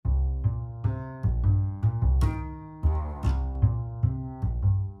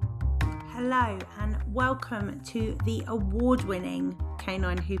Hello and welcome to the award-winning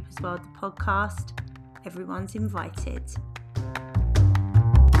Canine Hoopers World, the podcast. Everyone's invited.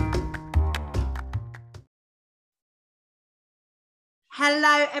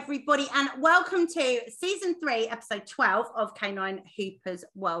 Hello everybody and welcome to season 3 episode 12 of Canine Hoopers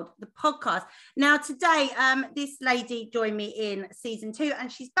World, the podcast. Now today this lady joined me in season 2 and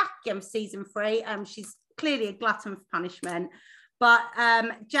she's back again for season 3. She's clearly a glutton for punishment. But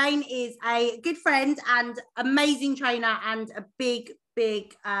Jane is a good friend and amazing trainer and a big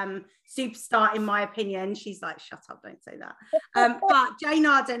superstar in my opinion. She's like, shut up, don't say that. But Jane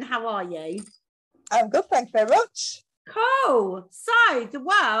Arden, how are you? I'm good, thank you very much. Cool. So the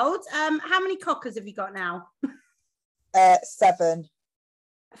world, how many cockers have you got now? 7.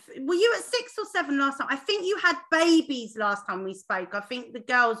 Were you at 6 or 7 last time? I think you had babies last time we spoke. I think the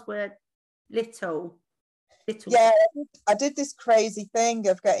girls were little. Yeah, I did this crazy thing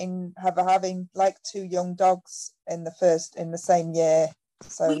of having like 2 young dogs in the same year.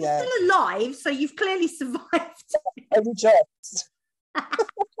 So well, you're still alive, so you've clearly survived. Just.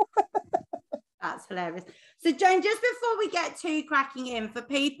 That's hilarious. So Jane, just before we get too cracking in, for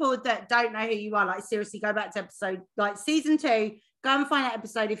people that don't know who you are, like seriously, go back to episode, like season 2, go and find that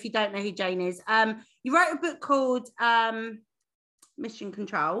episode if you don't know who Jane is. You wrote a book called Mission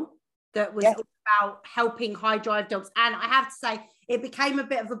Control that was all about helping high drive dogs, and I have to say it became a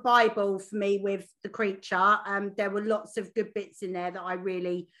bit of a bible for me with the creature. There were lots of good bits in there that I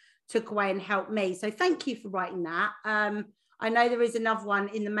really took away and helped me, so thank you for writing that. I know there is another one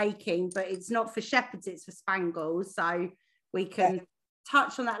in the making, but it's not for shepherds, it's for spangles, so we can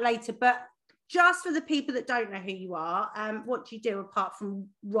touch on that later. But just for the people that don't know who you are, what do you do apart from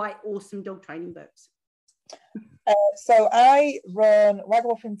write awesome dog training books? So I run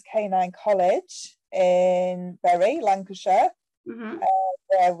Waggleworthing's Canine College in Bury, Lancashire,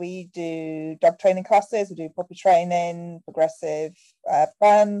 where we do dog training classes, we do puppy training, progressive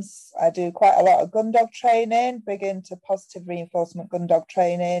bands. I do quite a lot of gun dog training, big into positive reinforcement gun dog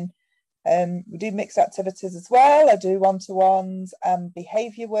training. We do mixed activities as well. I do one-to-ones and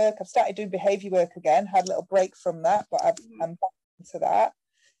behaviour work. I've started doing behaviour work again, had a little break from that, but I'm back into that.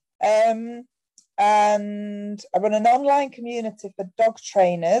 And I run an online community for dog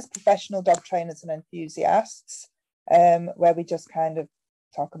trainers, professional dog trainers and enthusiasts, where we just kind of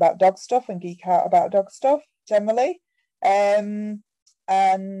talk about dog stuff and geek out about dog stuff generally. And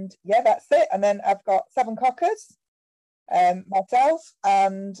yeah, that's it. And then I've got 7 cockers myself,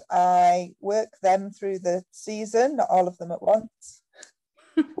 and I work them through the season, not all of them at once.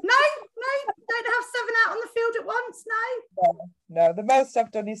 No, don't have 7 out on the field at once, No, the most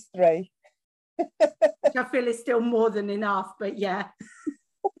I've done is 3. Which I feel is still more than enough, but yeah.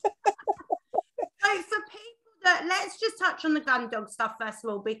 So for people that, let's just touch on the gun dog stuff first of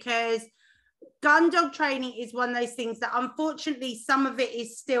all, because gun dog training is one of those things that unfortunately some of it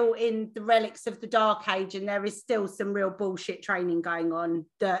is still in the relics of the dark age, and there is still some real bullshit training going on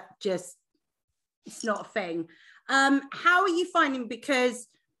that just, it's not a thing. How are you finding, because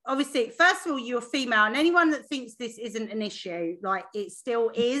obviously first of all you're female, and anyone that thinks this isn't an issue, like it still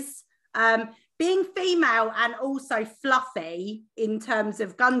is. Being female and also fluffy in terms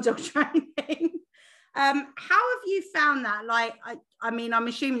of gun dog training, how have you found that? Like, I mean, I'm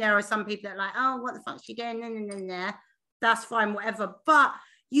assuming there are some people that are like, oh, what the fuck's she doing? No. That's fine, whatever. But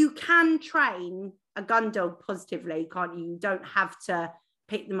you can train a gun dog positively, can't you? You don't have to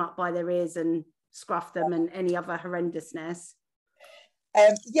pick them up by their ears and scruff them and any other horrendousness.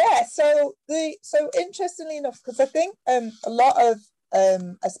 So interestingly enough, because I think a lot of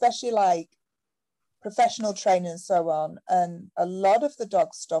especially like professional training and so on, and a lot of the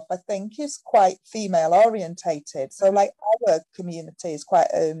dog stuff I think is quite female orientated. So like our community is quite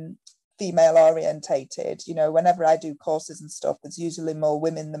female orientated. You know, whenever I do courses and stuff, there's usually more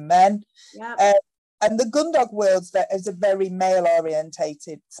women than men. And the gun dog world is a very male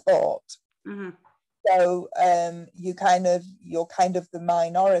orientated sport. So you're kind of the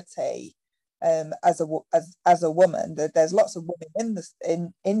minority. As a woman, there's lots of women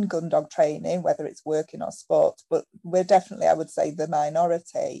in gun dog training, whether it's working or sport, but we're definitely, I would say, the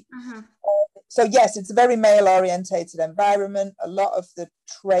minority. So yes, it's a very male orientated environment. A lot of the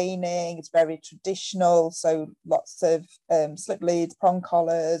training is very traditional, so lots of slip leads, prong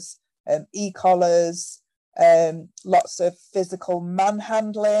collars, e-collars, lots of physical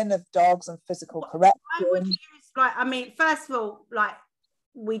manhandling of dogs and physical correction. I would use, like, I mean, first of all, like,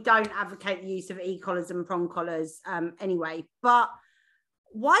 we don't advocate the use of e-collars and prong collars anyway, but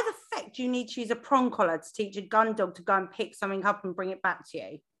why the fuck do you need to use a prong collar to teach a gun dog to go and pick something up and bring it back to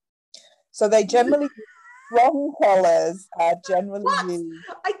you? So they generally prong collars are generally What? used.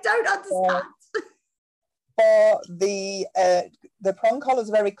 I don't understand. For the prong collar is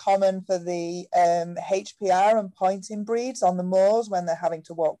very common for the HPR and pointing breeds on the moors when they're having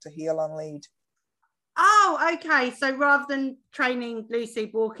to walk to heel on lead. Oh, okay. So rather than training Lucy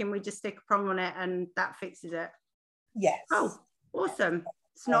walking, we just stick a prong on it and that fixes it. Yes. Oh, awesome.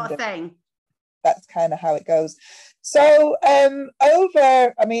 It's not a thing. That's kind of how it goes. So I've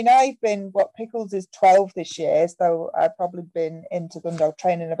been, Pickles is 12 this year, so I've probably been into gun dog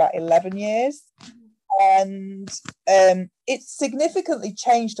training about 11 years. And it's significantly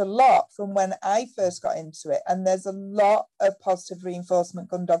changed a lot from when I first got into it. And there's a lot of positive reinforcement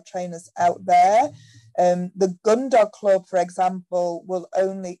gun dog trainers out there. The Gun Dog Club, for example, will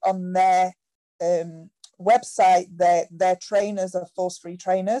only on their website, their trainers are force-free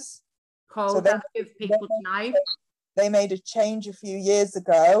trainers. Cool, so that's good for people to know. They made a change a few years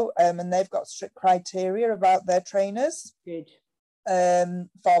ago, and they've got strict criteria about their trainers. Good.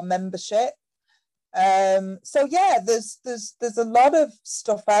 For membership. So yeah, there's a lot of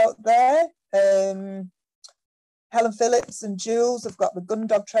stuff out there. Helen Phillips and Jules have got the Gun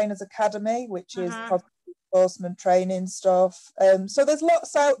Dog Trainers Academy, which is enforcement training stuff. So there's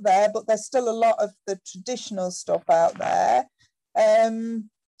lots out there, but there's still a lot of the traditional stuff out there.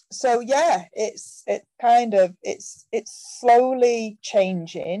 So yeah, it's slowly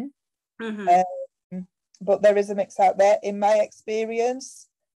changing. But there is a mix out there. In my experience,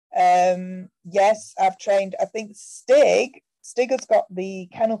 yes, I've trained. I think Stig has got the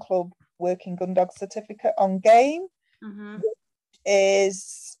Kennel Club Working Gun Dog Certificate on game, which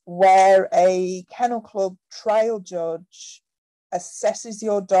is where a Kennel Club trial judge assesses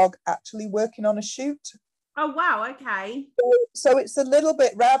your dog actually working on a shoot. Oh wow, okay. So it's a little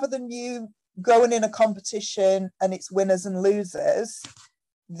bit, rather than you going in a competition and it's winners and losers,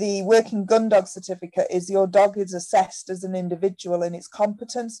 the Working Gun Dog Certificate is your dog is assessed as an individual in its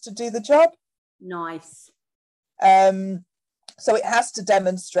competence to do the job. Nice. So it has to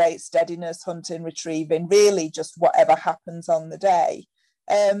demonstrate steadiness, hunting, retrieving, really just whatever happens on the day.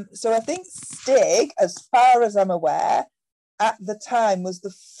 So I think Stig, as far as I'm aware, at the time was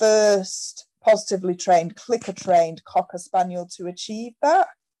the first positively trained, clicker trained Cocker Spaniel to achieve that.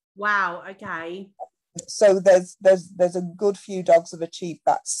 Wow, okay. So there's a good few dogs have achieved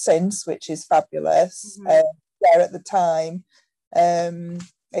that since, which is fabulous. There at the time,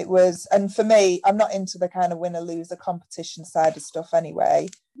 it was, and for me, I'm not into the kind of winner loser competition side of stuff anyway,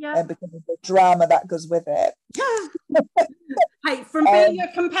 because of the drama that goes with it. Hey, from being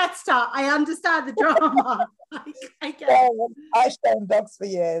a competitor, I understand the drama. I get it. I've shown dogs for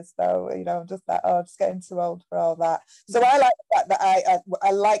years, so I'm just like, just getting too old for all that. So I like the fact that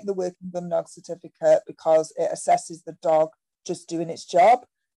I like the Working Gun Dog Certificate because it assesses the dog just doing its job,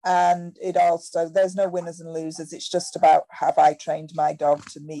 and it also, there's no winners and losers. It's just about, have I trained my dog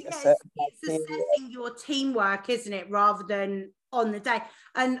to meet a certain criteria? It's assessing your teamwork, isn't it, rather than on the day.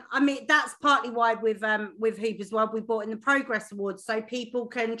 And I mean, that's partly why with Hoop as well, we brought in the Progress Awards, so people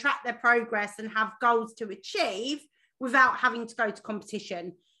can track their progress and have goals to achieve without having to go to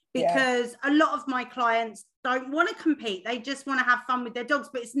competition, because a lot of my clients don't want to compete, they just want to have fun with their dogs.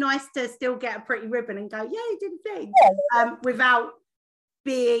 But it's nice to still get a pretty ribbon and go, yeah, you did a thing, without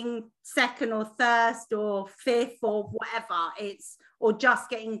being second or third or fifth or whatever, or just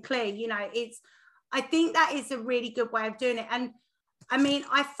getting clear. I think that is a really good way of doing it. And I mean,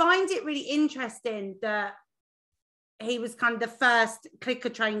 I find it really interesting that he was kind of the first clicker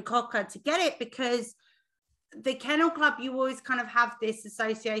trained cocker to get it, because the Kennel Club, you always kind of have this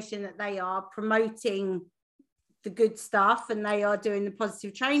association that they are promoting the good stuff and they are doing the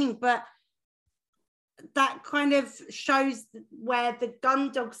positive training, but that kind of shows where the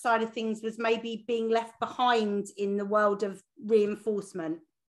gun dog side of things was maybe being left behind in the world of reinforcement.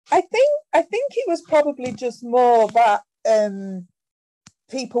 I think it was probably just more that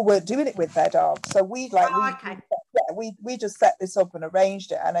people weren't doing it with their dogs. So we just set this up and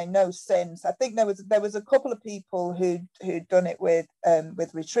arranged it. And I know since, I think there was a couple of people who'd done it with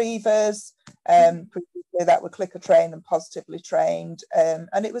retrievers, previously that were clicker trained and positively trained,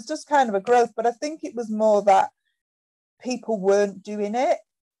 and it was just kind of a growth. But I think it was more that people weren't doing it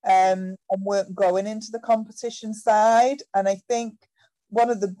and weren't going into the competition side. And I think one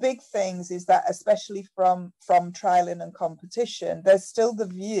of the big things is that, especially from trialing and competition, there's still the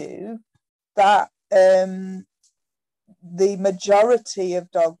view that the majority of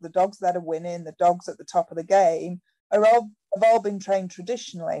the dogs that are winning, the dogs at the top of the game, have all been trained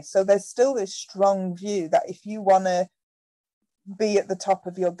traditionally. So there's still this strong view that if you want to be at the top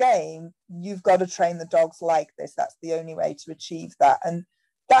of your game, you've got to train the dogs like this. That's the only way to achieve that. And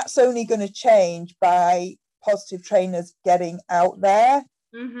that's only going to change by positive trainers getting out there.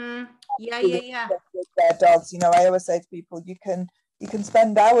 Yeah. With their dogs. You know, I always say to people, you can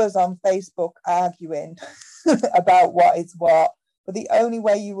spend hours on Facebook arguing about what is what, but the only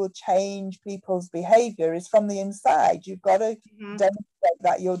way you will change people's behavior is from the inside. You've got to demonstrate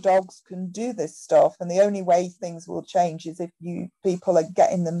that your dogs can do this stuff, and the only way things will change is if people are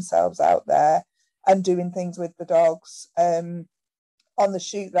getting themselves out there and doing things with the dogs. On the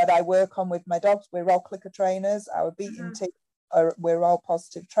shoot that I work on with my dogs, we're all clicker trainers. Our beating team, we're all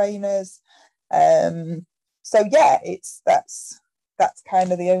positive trainers. So yeah, that's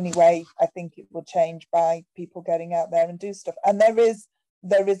kind of the only way I think it will change, by people getting out there and do stuff. And there is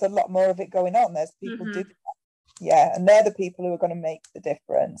a lot more of it going on. There's people doing that. Yeah, and they're the people who are going to make the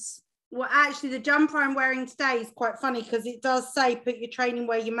difference. Well, actually, the jumper I'm wearing today is quite funny because it does say put your training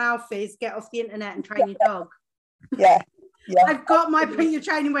where your mouth is, get off the internet and train your dog. Yeah. I've got my put your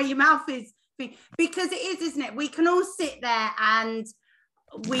training where your mouth is thing, because it is, isn't it? We can all sit there and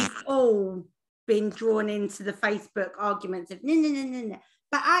we've all been drawn into the Facebook arguments of no.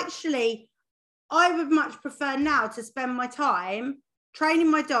 But actually, I would much prefer now to spend my time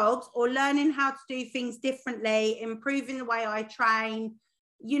training my dogs or learning how to do things differently, improving the way I train.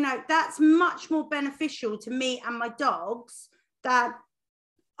 You know, that's much more beneficial to me and my dogs than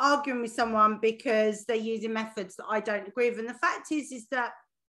arguing with someone because they're using methods that I don't agree with. And the fact is that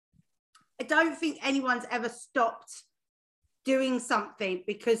I don't think anyone's ever stopped doing something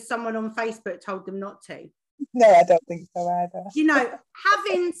because someone on Facebook told them not to. No, I don't think so either. You know,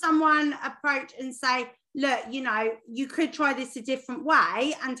 having someone approach and say, look, you know, you could try this a different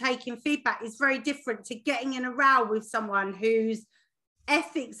way, and taking feedback is very different to getting in a row with someone whose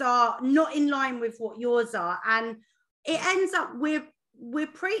ethics are not in line with what yours are. And it ends up we're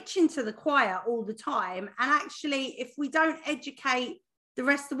preaching to the choir all the time. And actually, if we don't educate the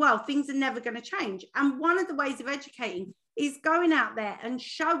rest of the world, things are never going to change. And one of the ways of educating is going out there and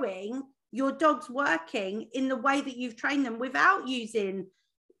showing your dogs working in the way that you've trained them without using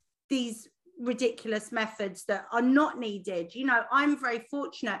these ridiculous methods that are not needed. You know, I'm very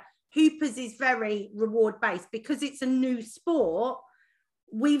fortunate. Hoopers is very reward based because it's a new sport.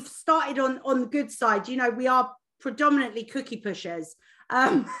 We've started on the good side. You know, we are predominantly cookie pushers.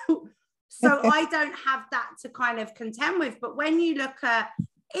 So I don't have that to kind of contend with. But when you look at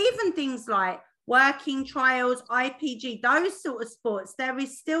even things like working trials, IPG, those sort of sports, there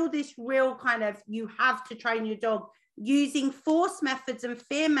is still this real kind of, you have to train your dog using force methods and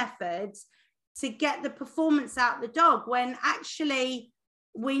fear methods to get the performance out of the dog, when actually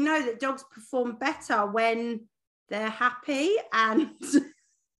we know that dogs perform better when they're happy. And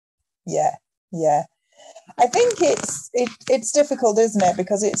yeah I think it's difficult, isn't it,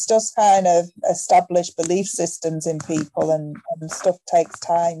 because it's just kind of established belief systems in people, and stuff takes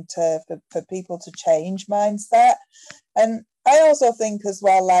time for people to change mindset. And I also think as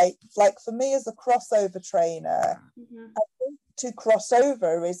well, like for me as a crossover trainer, I think to cross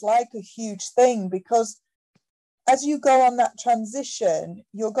over is like a huge thing, because as you go on that transition,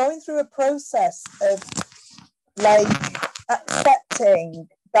 you're going through a process of like accepting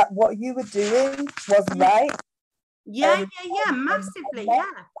that what you were doing was right. Yeah, massively.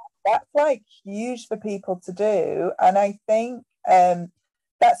 That's like huge for people to do. And I think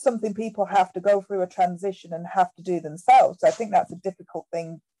that's something people have to go through a transition and have to do themselves. I think that's a difficult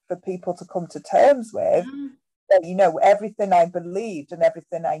thing for people to come to terms with. That, you know, everything I believed and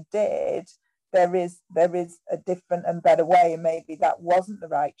everything I did, there is a different and better way, and maybe that wasn't the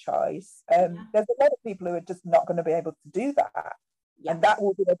right choice. There's a lot of people who are just not going to be able to do that. And that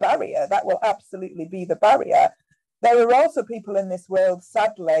will be the barrier. That will absolutely be the barrier. There are also people in this world,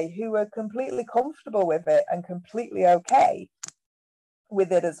 sadly, who are completely comfortable with it and completely okay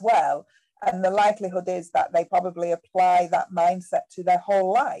with it as well. And the likelihood is that they probably apply that mindset to their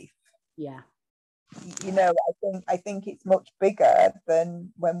whole life. Yeah. You know, I think it's much bigger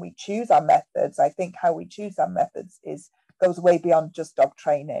than when we choose our methods. I think how we choose our methods goes way beyond just dog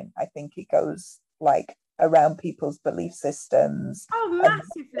training. I think it goes like around people's belief systems. Oh,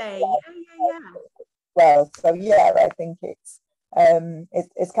 massively. Yeah. Well, so yeah, I think it's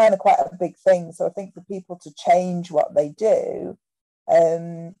kind of quite a big thing. So I think for people to change what they do,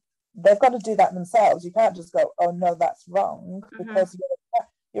 they've got to do that themselves. You can't just go, oh no, that's wrong, because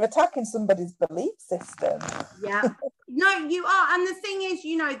you're attacking somebody's belief system. Yeah. No, you are. And the thing is,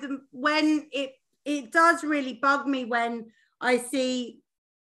 you know, when it does really bug me when I see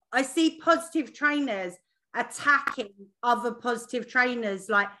positive trainers attacking other positive trainers,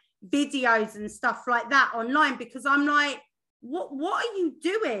 like videos and stuff like that online, because I'm like, what are you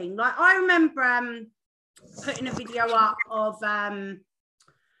doing? Like, I remember putting a video up of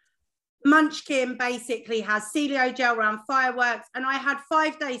Munchkin basically has Celio gel around fireworks, and I had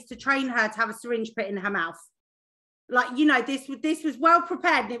 5 days to train her to have a syringe put in her mouth. Like, you know, this was well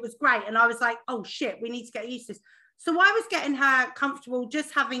prepared and it was great. And I was like, oh shit, we need to get used to this. So I was getting her comfortable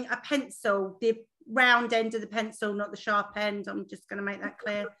just having a pencil, the round end of the pencil, not the sharp end. I'm just going to make that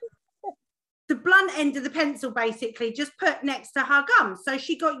clear. The blunt end of the pencil basically just put next to her gum. So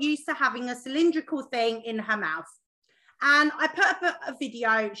she got used to having a cylindrical thing in her mouth. And I put up a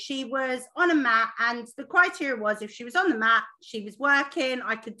video. She was on a mat, and the criteria was if she was on the mat, she was working,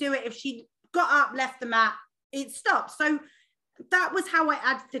 I could do it. If she got up, left the mat, it stopped. So that was how I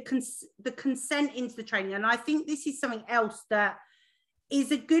added the consent into the training. And I think this is something else that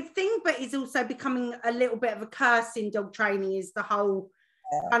is a good thing, but is also becoming a little bit of a curse in dog training, is the whole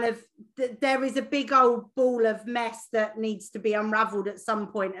kind of, there is a big old ball of mess that needs to be unraveled at some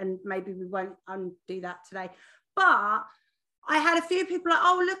point, and maybe we won't undo that today. But I had a few people like,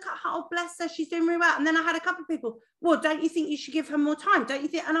 oh, look at her, oh, bless her, she's doing really well. And then I had a couple of people, well, don't you think you should give her more time? Don't you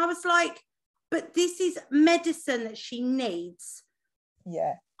think? And I was like, but this is medicine that she needs.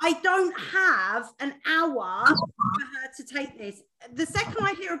 Yeah. I don't have an hour for her to take this. The second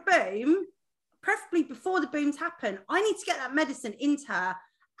I hear a boom, preferably before the booms happen, I need to get that medicine into her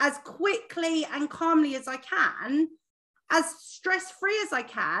as quickly and calmly as I can, as stress-free as I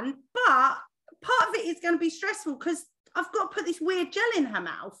can. But part of it is going to be stressful because I've got to put this weird gel in her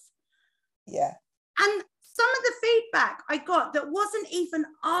mouth. Yeah. And some of the feedback I got that wasn't even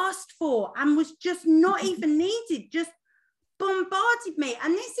asked for and was just not even needed, just bombarded me.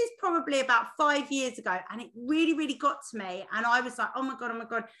 And this is probably about 5 years ago, and it really, really got to me. And I was like, oh my God, oh my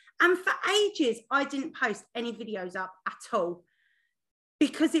God. And for ages, I didn't post any videos up at all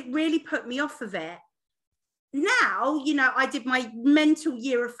because it really put me off of it. Now, you know, I did my mental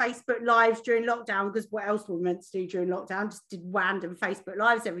year of Facebook Lives during lockdown, because what else were we meant to do during lockdown? Just did random Facebook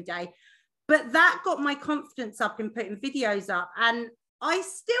Lives every day. But that got my confidence up in putting videos up. And I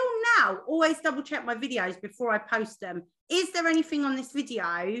still now always double check my videos before I post them. Is there anything on this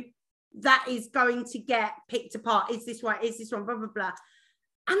video that is going to get picked apart? Is this right? Is this wrong? Blah, blah, blah.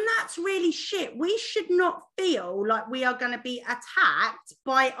 And that's really shit. We should not feel like we are going to be attacked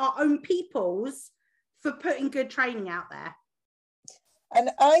by our own peoples for putting good training out there.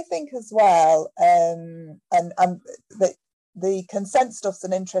 And I think as well, the consent stuff's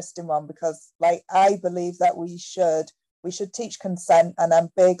an interesting one, because like I believe that we should teach consent, and I'm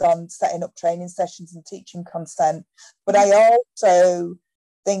big on setting up training sessions and teaching consent. But I also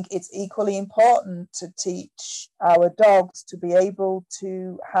think it's equally important to teach our dogs to be able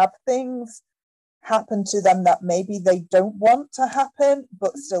to have things happen to them that maybe they don't want to happen,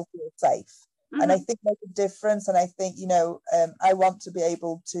 but still feel safe. Mm-hmm. And I think there's a difference. And I think, you know, I want to be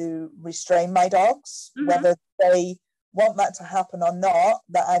able to restrain my dogs, mm-hmm. whether they want that to happen or not,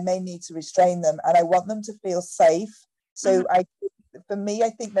 that I may need to restrain them, and I want them to feel safe. So mm-hmm. For me,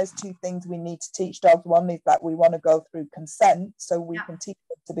 I think there's two things we need to teach dogs. One is that we want to go through consent so we can teach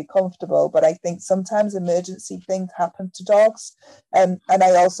them to be comfortable. But I think sometimes emergency things happen to dogs. And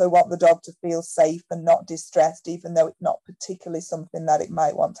I also want the dog to feel safe and not distressed, even though it's not particularly something that it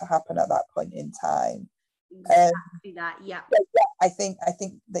might want to happen at that point in time. Exactly that, yeah. I think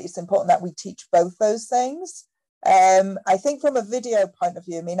that it's important that we teach both those things. I think from a video point of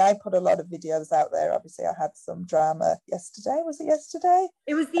view, I mean, I put a lot of videos out there. Obviously, I had some drama yesterday. Was it yesterday?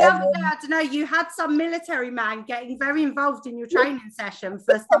 It was the other day. I don't know. You had some military man getting very involved in your training session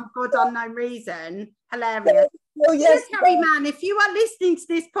for some god unknown reason. Hilarious. Oh, yes. Military man, if you are listening to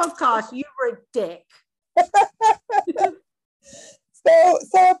this podcast, you were a dick.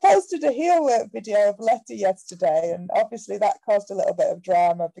 So I posted a heel work video of Letty yesterday, and obviously that caused a little bit of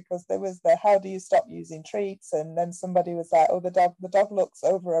drama, because there was the how do you stop using treats, and then somebody was like, oh, the dog looks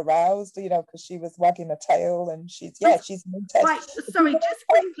over aroused, you know, because she was wagging her tail, and she's an intense. Right, sorry,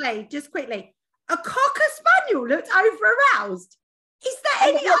 just quickly. A Cocker Spaniel looked over aroused. Is there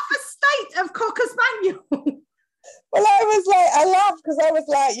any other state of Cocker Spaniel? Well, I laughed because I was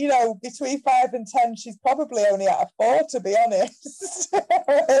like, you know, between 5 and 10, she's probably only at a 4, to be honest.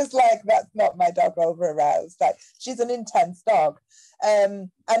 It's like, that's not my dog over aroused. Like, she's an intense dog. And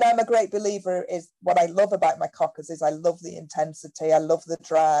I'm a great believer, is what I love about my Cockers is I love the intensity. I love the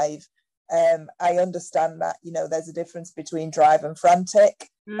drive. I understand that, you know, there's a difference between drive and frantic.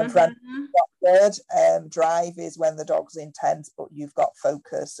 Mm-hmm. And frantic is not good. Drive is when the dog's intense, but you've got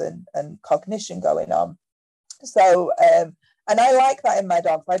focus and cognition going on. So, and I like that in my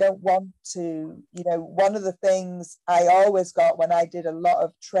dogs. I don't want to, you know, one of the things I always got when I did a lot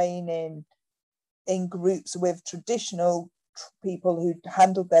of training in groups with traditional people who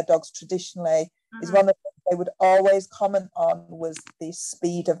handled their dogs traditionally, mm-hmm. is one of the things they would always comment on was the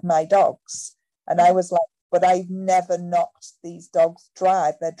speed of my dogs. And I was like, but I've never knocked these dogs'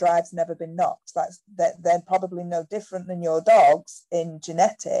 drive. Their drive's never been knocked. They're probably no different than your dogs in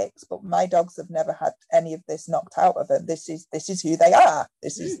genetics, but my dogs have never had any of this knocked out of them. This is who they are.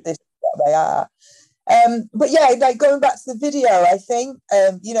 This is what they are. But yeah, like going back to the video, I think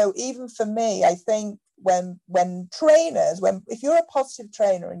you know, even for me, I think when trainers, if you're a positive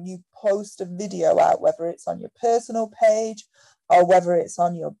trainer and you post a video out, whether it's on your personal page or whether it's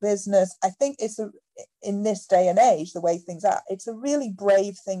on your business, I think in this day and age, the way things are, it's a really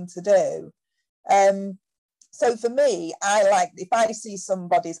brave thing to do. So for me, I like, if I see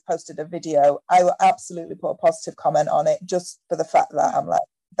somebody's posted a video, I will absolutely put a positive comment on it, just for the fact that I'm like,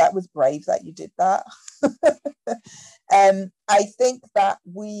 that was brave that you did that. I think that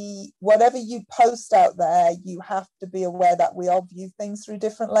whatever you post out there, you have to be aware that we all view things through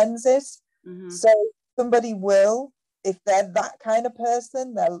different lenses. Mm-hmm. So somebody will, if they're that kind of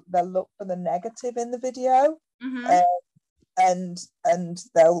person, they'll look for the negative in the video. Mm-hmm. And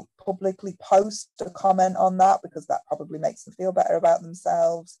they'll publicly post a comment on that because that probably makes them feel better about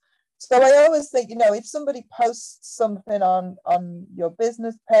themselves. So I always think, you know, if somebody posts something on your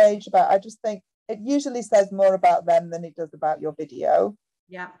business page I just think it usually says more about them than it does about your video.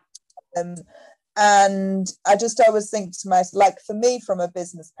 Yeah. And I just always think to myself, like for me, from a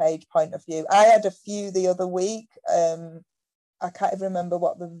business page point of view, I had a few the other week. I can't even remember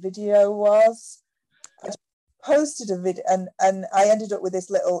what the video was. I posted a video and I ended up with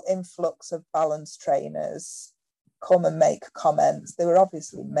this little influx of balance trainers come and make comments. They were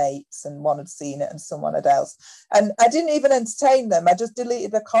obviously mates and one had seen it and someone had else. And I didn't even entertain them. I just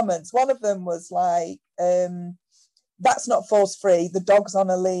deleted the comments. One of them was like, that's not force free. The dog's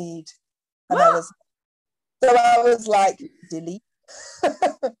on a lead. And I was like, delete.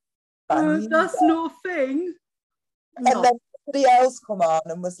 That's not a thing. And then somebody else come on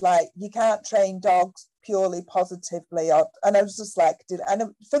and was like, you can't train dogs purely positively. And I was just like,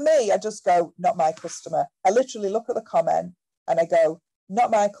 for me, I just go, not my customer. I literally look at the comment and I go,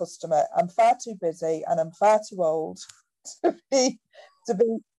 not my customer. I'm far too busy and I'm far too old to be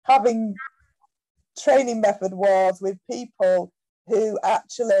having training method wars with people who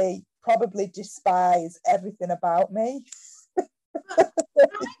actually probably despise everything about me.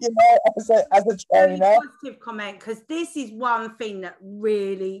 You know, as a trainer. Positive comment, because this is one thing that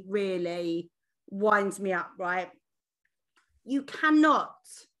really, really winds me up, right? You cannot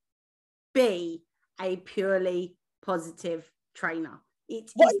be a purely positive trainer. It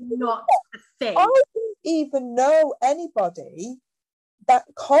is not a thing. I don't even know anybody that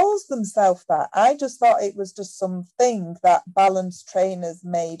calls themselves that. I just thought it was just something that balance trainers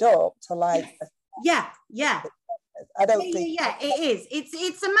made up to like. Yeah. I don't think. Yeah, it is.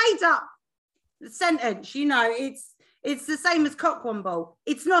 It's a made up sentence. You know, it's the same as cockwomble.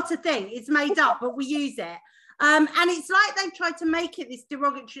 It's not a thing. It's made up, but we use it. And it's like they've tried to make it this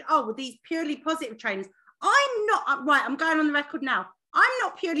derogatory. Oh, well, these purely positive trainers. I'm not right. I'm going on the record now. I'm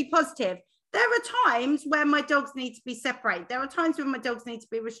not purely positive. There are times when my dogs need to be separated. There are times when my dogs need to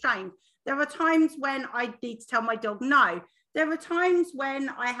be restrained. There are times when I need to tell my dog no. There are times when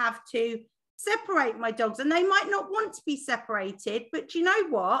I have to separate my dogs and they might not want to be separated, but you know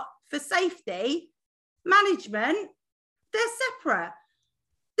what? For safety management, they're separate.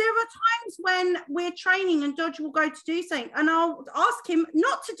 There are times when we're training and Dodge will go to do something and I'll ask him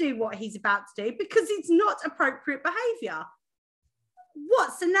not to do what he's about to do because it's not appropriate behavior.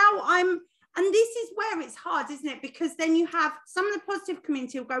 So now and this is where it's hard, isn't it? Because then you have some of the positive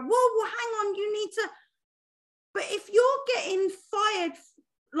community will go, well, hang on, you need to. But if you're getting fired,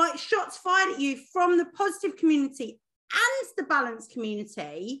 like shots fired at you from the positive community and the balance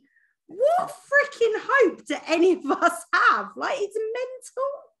community, what freaking hope do any of us have? Like, it's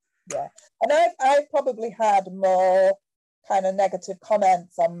mental. Yeah. And I've probably had more kind of negative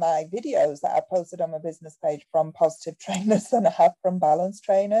comments on my videos that I posted on my business page from positive trainers than I have from balance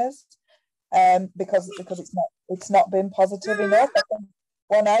trainers. Because it's not been positive enough. I think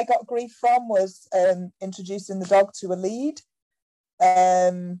one I got grief from was introducing the dog to a lead.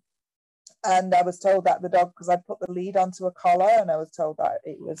 And I was told that the dog, because I put the lead onto a collar, and I was told that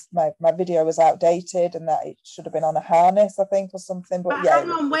it was my video was outdated and that it should have been on a harness, I think, or something. But yeah,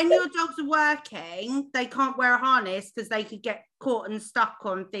 hang on, when your dogs are working, they can't wear a harness because they could get caught and stuck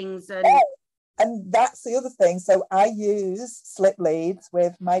on things. And that's the other thing. So I use slip leads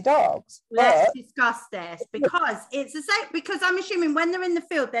with my dogs. Let's discuss this because it's the same. Because I'm assuming when they're in the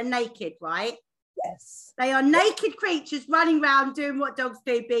field, they're naked, right? Yes. They are naked creatures running around doing what dogs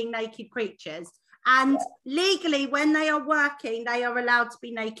do, being naked creatures. And legally, when they are working, they are allowed to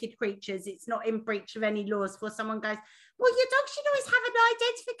be naked creatures. It's not in breach of any laws for someone goes, well, your dog should always have an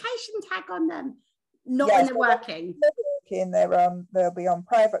identification tag on them. Not when they're working. They'll be on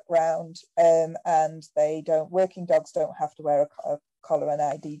private ground, and working dogs don't have to wear a collar and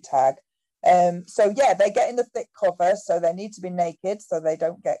ID tag. So yeah, they get in the thick cover, so they need to be naked so they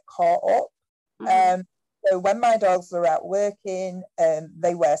don't get caught up. Mm-hmm. So when my dogs are out working,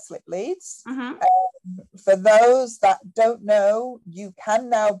 they wear slip leads. Mm-hmm. For those that don't know, you can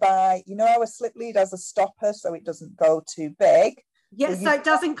now buy, how a slip lead has a stopper so it doesn't go too big. Yeah, so it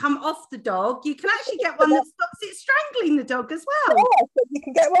doesn't come off the dog. You can actually get one that stops it strangling the dog as well. Yeah, so you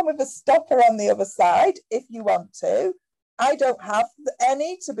can get one with a stopper on the other side if you want to. I don't have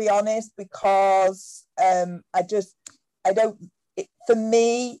any, to be honest, because for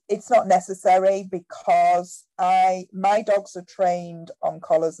me, it's not necessary, because my dogs are trained on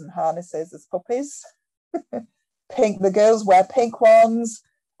collars and harnesses as puppies. The girls wear pink ones.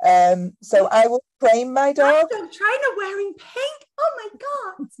 So I will train my dog. Dog trainer wearing pink? Oh my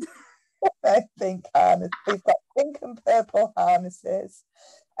God. Pink harness. We've got pink and purple harnesses.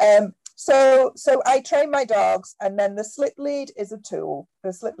 So I train my dogs, and then the slip lead is a tool.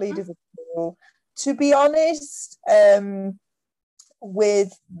 The slip lead is a tool. To be honest,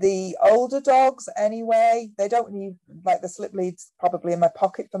 with the older dogs anyway, they don't need, like, the slip leads probably in my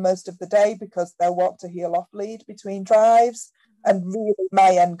pocket for most of the day, because they'll walk to heel off lead between drives. And really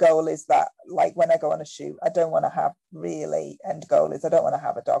my end goal is that, like, when I go on a shoot, I don't want to have, really, end goal is I don't want to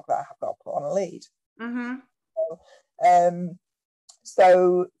have a dog that I have got to put on a lead. Mm-hmm.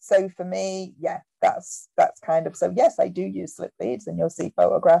 So for me, yeah, that's kind of, so yes, I do use slip leads, and you'll see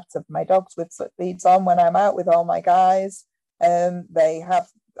photographs of my dogs with slip leads on when I'm out with all my guys. I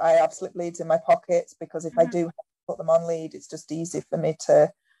have slip leads in my pockets, because if I do have to put them on lead, it's just easy for me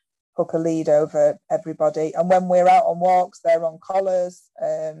to hook a lead over everybody. And when we're out on walks, they're on collars,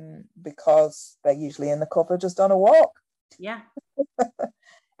 because they're usually in the cover just on a walk. Yeah.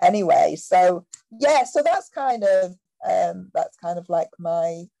 Anyway, so yeah, so that's kind of like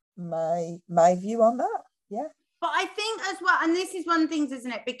my view on that. Yeah. But I think as well, and this is one of the things,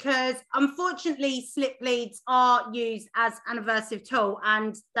 isn't it? Because unfortunately, slip leads are used as an aversive tool,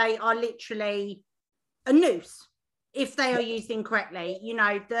 and they are literally a noose if they are used incorrectly.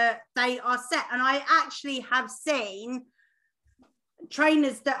 They are set. And I actually have seen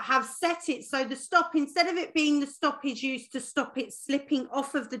trainers that have set it so the stop, instead of it being the stoppage used to stop it slipping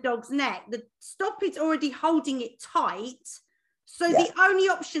off of the dog's neck, the stop is already holding it tight. So the only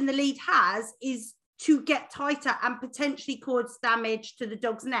option the lead has is to get tighter and potentially cause damage to the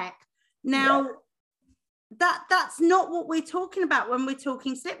dog's neck. Now, that's not what we're talking about when we're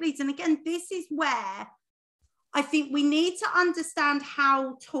talking slip leads. And again, this is where I think we need to understand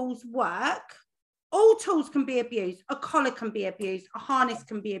how tools work. All tools can be abused. A collar can be abused. A harness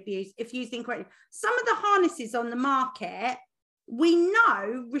can be abused if used incorrectly. Some of the harnesses on the market, we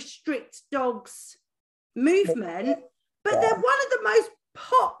know, restrict dogs' movement, but they're one of the most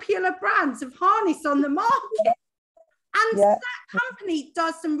popular brands of harness on the market. And that company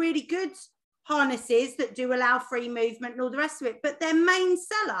does some really good harnesses that do allow free movement and all the rest of it. But their main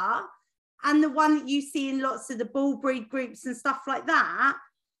seller, and the one that you see in lots of the bull breed groups and stuff like that,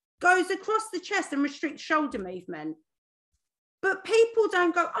 goes across the chest and restricts shoulder movement. But people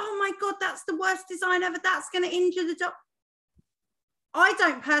don't go, oh my God, that's the worst design ever. That's going to injure the dog. I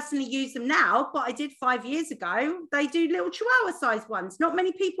don't personally use them now, but I did 5 years ago. They do little chihuahua size ones. Not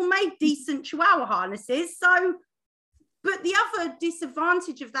many people make decent chihuahua harnesses. So, but the other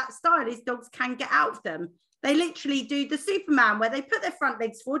disadvantage of that style is dogs can get out of them. They literally do the Superman where they put their front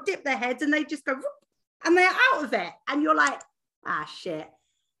legs forward, dip their heads, and they just go, and they're out of it. And you're like, ah, shit.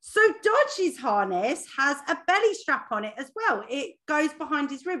 So Dodge's harness has a belly strap on it as well. It goes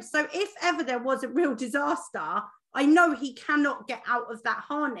behind his ribs. So if ever there was a real disaster, I know he cannot get out of that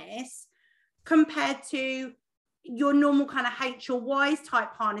harness, compared to your normal kind of H or Y's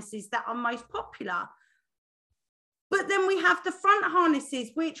type harnesses that are most popular. But then we have the front harnesses,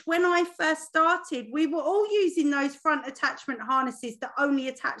 which when I first started, we were all using those front attachment harnesses that only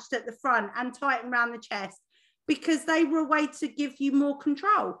attached at the front and tighten around the chest, because they were a way to give you more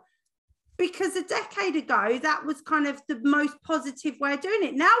control. Because a decade ago, that was kind of the most positive way of doing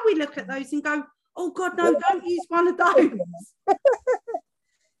it. Now we look at those and go, oh God, no, don't use one of those.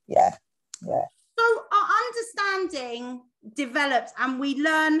 Yeah. So our understanding develops, and we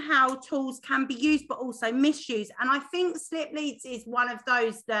learn how tools can be used, but also misused. And I think slip leads is one of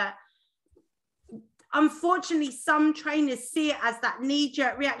those that, unfortunately, some trainers see it as that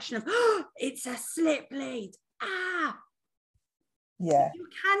knee-jerk reaction of, oh, it's a slip lead. Ah. Yeah. You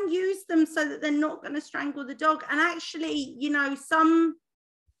can use them so that they're not going to strangle the dog. And actually, you know,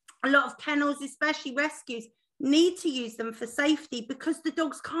 a lot of kennels, especially rescues, need to use them for safety because the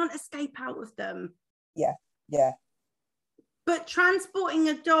dogs can't escape out of them. Yeah, yeah. But transporting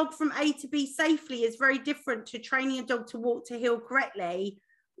a dog from A to B safely is very different to training a dog to walk to heel correctly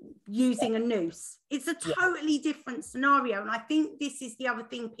using a noose. It's a totally different scenario. And I think this is the other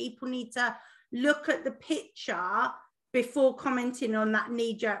thing. People need to look at the picture before commenting on that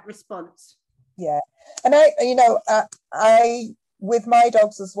knee-jerk response. Yeah. And I with my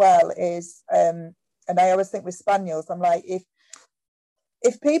dogs as well is, and I always think with spaniels, I'm like,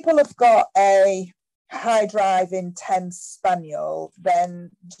 if people have got a high drive intense spaniel,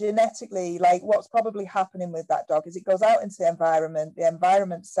 then genetically, like, what's probably happening with that dog is it goes out into the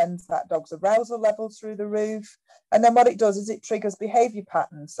environment sends that dog's arousal levels through the roof, and then what it does is it triggers behavior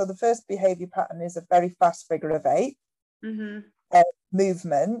patterns. So the first behavior pattern is a very fast figure of 8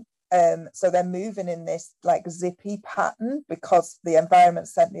 movement. So they're moving in this like zippy pattern because the environment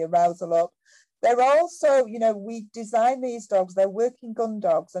sent the arousal up. They're also, you know, we design these dogs, they're working gun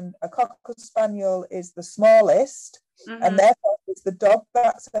dogs, and a Cocker Spaniel is the smallest, and therefore it's the dog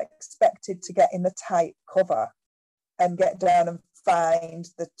that's expected to get in the tight cover and get down and find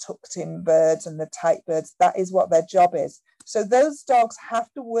the tucked in birds and the tight birds. That is what their job is. So those dogs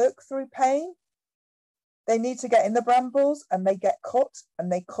have to work through pain. They need to get in the brambles, and they get cut,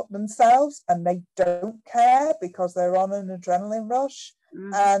 and they cut themselves, and they don't care because they're on an adrenaline rush.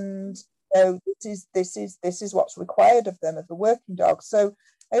 And so this is what's required of them as a working dog. So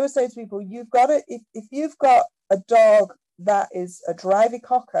I always say to people, you've got to, if you've got a dog that is a drivey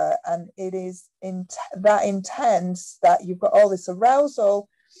cocker and it is that intense that you've got all this arousal,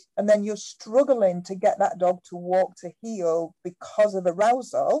 and then you're struggling to get that dog to walk to heel because of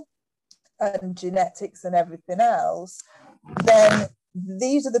arousal and genetics and everything else, then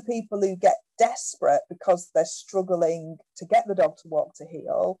these are the people who get desperate because they're struggling to get the dog to walk to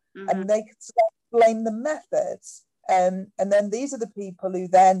heel, and they can blame the methods. And then these are the people who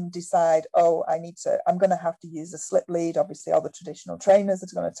then decide, oh, I'm going to have to use a slip lead. Obviously, all the traditional trainers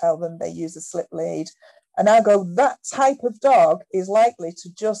are going to tell them they use a slip lead. And I go, that type of dog is likely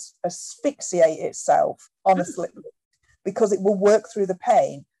to just asphyxiate itself on a slip lead because it will work through the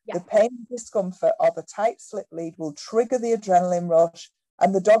pain. The pain and discomfort of a tight slip lead will trigger the adrenaline rush,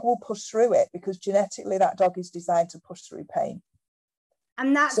 and the dog will push through it because genetically that dog is designed to push through pain.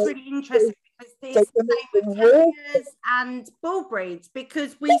 And that's really interesting because it's the same with terriers and bull breeds,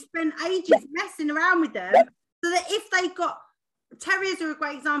 because we spend ages messing around with them so that if they got, terriers are a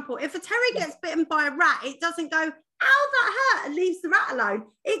great example. If a terrier gets bitten by a rat, it doesn't go, ow, that hurt, and leaves the rat alone.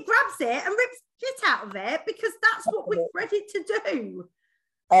 It grabs it and rips shit out of it because that's what we've bred it to do.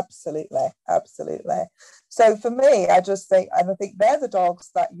 Absolutely. So for me, I think they're the dogs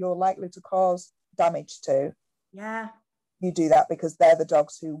that you're likely to cause damage to. Yeah. You do that because they're the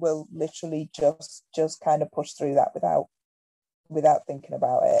dogs who will literally just kind of push through that without thinking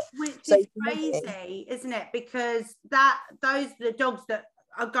about it. Which is crazy, isn't it? Because those are the dogs that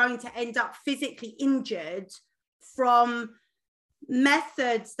are going to end up physically injured from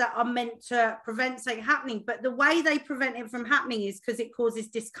methods that are meant to prevent something happening, but the way they prevent it from happening is because it causes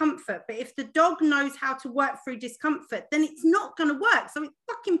discomfort. But if the dog knows how to work through discomfort, then it's not going to work, so it's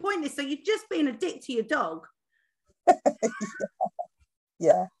fucking pointless. So you're just being a dick to your dog.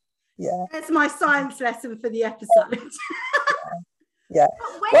 yeah That's my science lesson for the episode.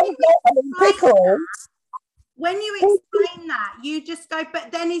 When you explain that, you just go,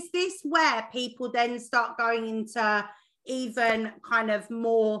 but then is this where people then start going into even kind of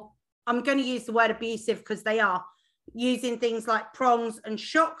more, I'm going to use the word abusive because they are using things like prongs and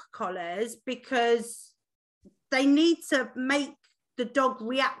shock collars because they need to make the dog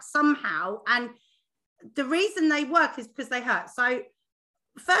react somehow, and the reason they work is because they hurt. So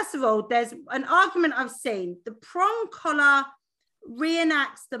first of all, there's an argument I've seen, the prong collar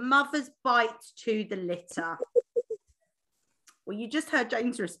reenacts the mother's bite to the litter. Well, you just heard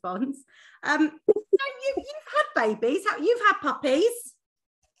Jane's response. You've had babies, you've had puppies.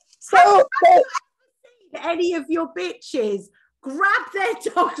 So have you ever seen any of your bitches grab their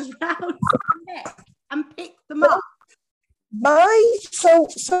dogs round the neck and pick them up?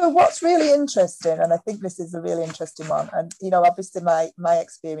 So what's really interesting, and I think this is a really interesting one, and obviously my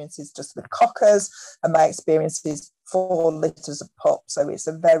experience is just with cockers, and my experience is 4 litters of pups, so it's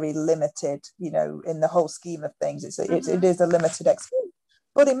a very limited, in the whole scheme of things, it is a limited experience.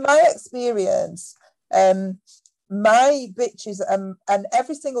 But in my experience, my bitches and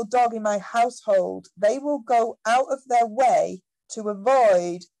every single dog in my household, they will go out of their way to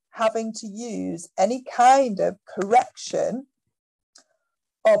avoid having to use any kind of correction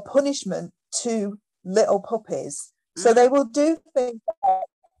or punishment to little puppies. So they will do things like,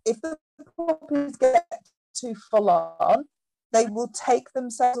 if the puppies get too full on, they will take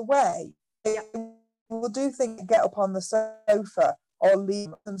themselves away. They will do things like get up on the sofa or leave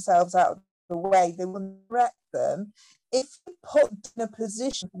themselves out of the way. They will correct them. If you put in a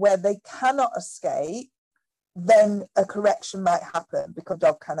position where they cannot escape, then a correction might happen because the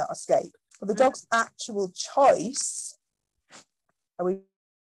dog cannot escape. But the dog's actual choice. Are we?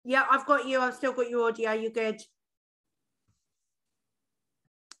 Yeah, I've got you. I've still got your audio. You're good.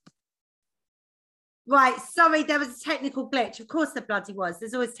 Right, sorry, there was a technical glitch. Of course there bloody was.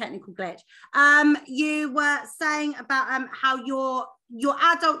 There's always technical glitch. You were saying about how your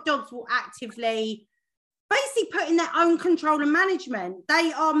adult dogs will actively basically put in their own control and management.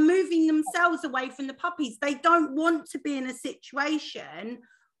 They are moving themselves away from the puppies. They don't want to be in a situation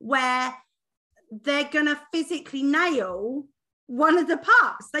where they're going to physically nail one of the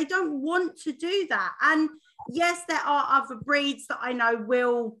pups. They don't want to do that. And yes, there are other breeds that I know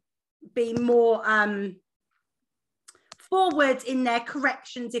will be more forward in their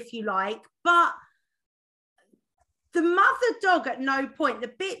corrections, if you like, but the mother dog at no point, the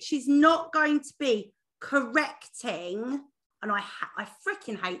bitch is not going to be correcting, and I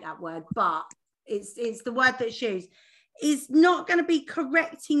freaking hate that word, but it's the word that's used, is not going to be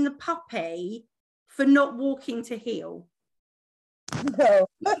correcting the puppy for not walking to heel. No.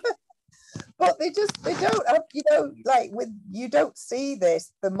 But they don't have, you know, like you don't see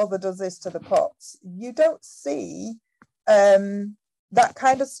this, the mother does this to the pups. You don't see that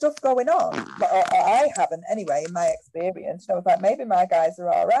kind of stuff going on. Or I haven't anyway, in my experience. I was like, maybe my guys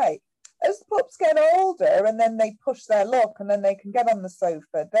are all right. As the pups get older and then they push their luck and then they can get on the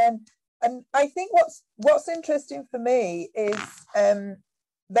sofa, then, and I think what's interesting for me is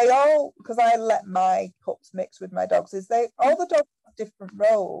they all, because I let my pups mix with my dogs, is all the dogs have different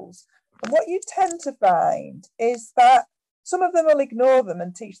roles. And what you tend to find is that some of them will ignore them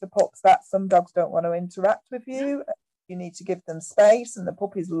and teach the pups that some dogs don't want to interact with you. You need to give them space, and the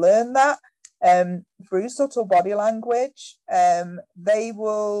puppies learn that through subtle body language.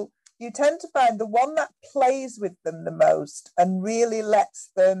 You tend to find the one that plays with them the most and really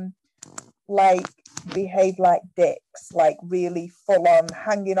lets them like behave like dicks, like really full on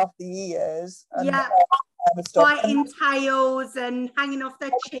hanging off the ears and kind of stuff. Biting tails and hanging off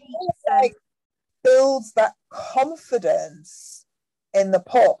their cheeks. Like, builds that confidence in the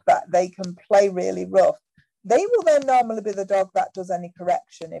pup that they can play really rough. They will then normally be the dog that does any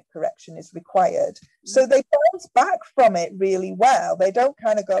correction if correction is required. So they bounce back from it really well. They don't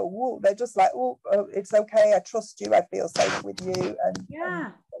kind of go, whoa, they're just like, oh, it's okay, I trust you, I feel safe with you.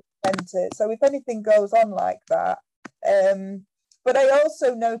 And so if anything goes on like that, but I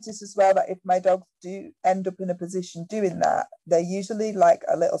also notice as well that if my dogs do end up in a position doing that, they're usually like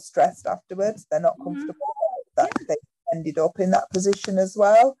a little stressed afterwards. They're not comfortable that they ended up in that position as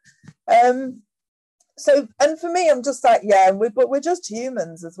well. So, and for me, I'm just like, but we're just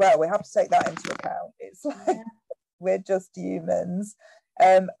humans as well. We have to take that into account. It's like, we're just humans.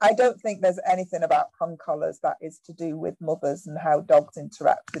 I don't think there's anything about prong collars that is to do with mothers and how dogs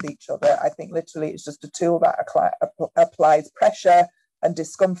interact with each other. I think literally it's just a tool that applies pressure and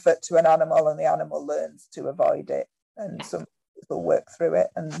discomfort to an animal, and the animal learns to avoid it. And some people work through it,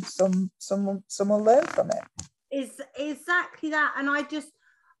 and some will learn from it. Is exactly that. And I just,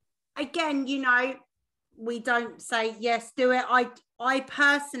 again, you know, we don't say yes, do it. I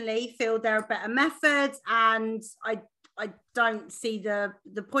personally feel there are better methods, and I don't see the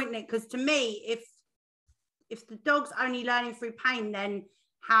point in it, because to me, if the dog's only learning through pain, then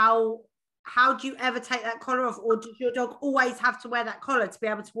how do you ever take that collar off? Or does your dog always have to wear that collar to be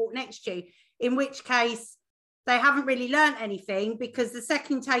able to walk next to you? In which case they haven't really learned anything, because the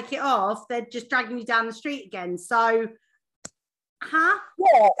second you take it off, they're just dragging you down the street again. So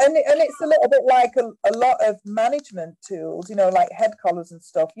and it's a little bit like a lot of management tools, you know, like head collars and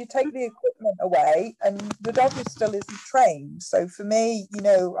stuff. You take the equipment away and the dog still isn't trained. So for me, you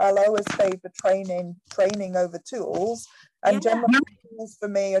know, I'll always favour training over tools, and generally tools for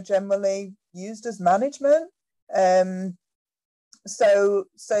me are generally used as management. So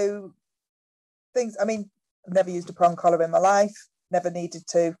things, I mean, I've never used a prong collar in my life, never needed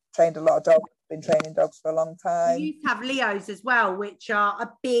to, trained a lot of dogs, been training dogs for a long time. You used to have Leos as well, which are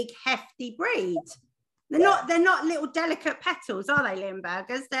a big hefty breed. They're not little delicate petals, are they,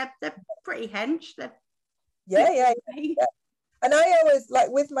 Limburgers? They're pretty hench. Yeah. And I always, like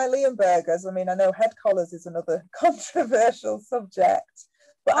with my Leonbergers, I mean, I know head collars is another controversial subject,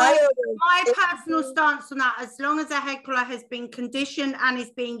 But my personal stance on that, as long as a head collar has been conditioned and is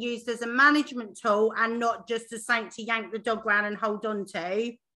being used as a management tool and not just as something to yank the dog around and hold on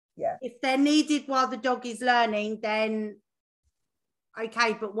to, yeah, if they're needed while the dog is learning, then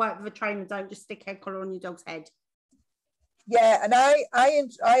okay, but work with a trainer. Don't just stick head collar on your dog's head. Yeah, and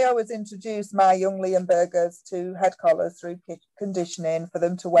I always introduce my young Leonbergers to head collars through conditioning for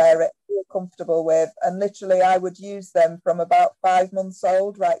them to wear it, feel comfortable with, and literally I would use them from about 5 months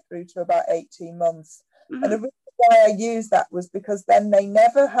old right through to about 18 months. Mm-hmm. And the reason why I used that was because then they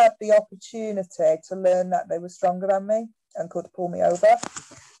never had the opportunity to learn that they were stronger than me and could pull me over.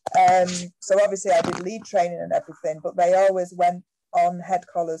 So obviously I did lead training and everything, but they always went on head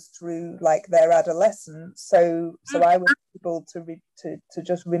collars through like their adolescence, so I was able to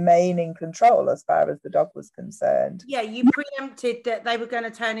just remain in control as far as the dog was concerned. Yeah, you preempted that they were going to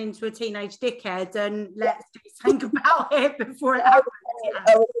turn into a teenage dickhead, and let's do something about it before it happens.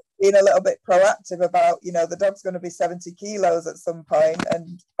 I was being a little bit proactive about, you know, the dog's going to be 70 kilos at some point,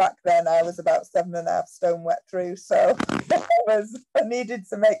 and back then I was about 7.5 stone wet through, so I needed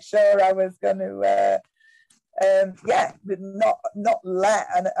to make sure I was going to not let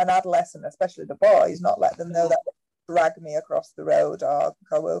an adolescent, especially the boys, not let them know that they drag me across the road or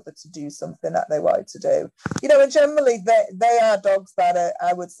go over to do something that they wanted to do. You know, and generally they are dogs that are,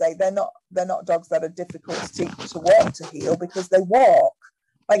 I would say, they're not dogs that are difficult to teach to walk to heel, because they walk.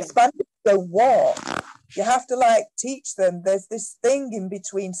 Like Spaniels don't walk. You have to like teach them. There's this thing in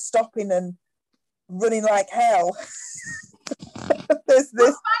between stopping and running like hell. There's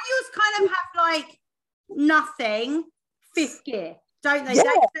this. Spaniels kind of have like nothing, fifth gear, don't they? Yeah.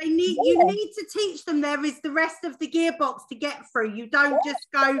 They need, you need to teach them there is the rest of the gearbox to get through. You don't just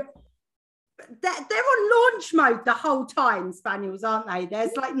go, they're on launch mode the whole time, Spaniels, aren't they?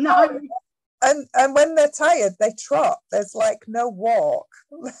 There's like no, and when they're tired they trot. There's like no walk.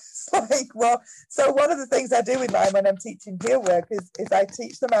 It's like, well, so one of the things I do with mine when I'm teaching heel work is I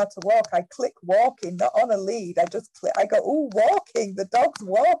teach them how to walk. I click walking, not on a lead. I just click, I go, oh, walking, the dog's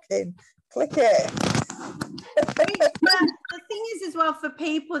walking, click it. But the thing is as well, for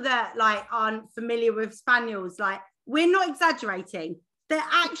people that like aren't familiar with Spaniels, like we're not exaggerating, they're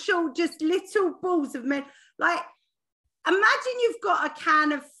actual just little balls of men. Like imagine you've got a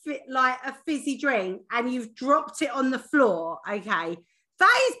can of like a fizzy drink and you've dropped it on the floor. Okay,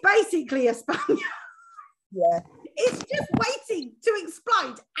 that is basically a Spaniel. Yeah, it's just waiting to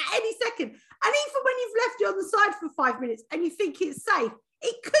explode at any second. And even when you've left it on the side for 5 minutes and you think it's safe,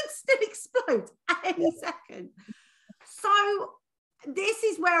 it could still explode at any second. So this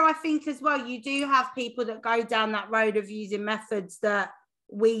is where I think as well, you do have people that go down that road of using methods that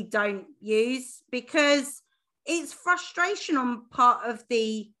we don't use, because it's frustration on part of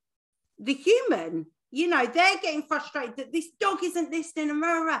the human. You know, they're getting frustrated that this dog isn't listening and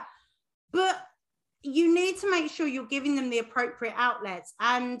rah, rah. But you need to make sure you're giving them the appropriate outlets.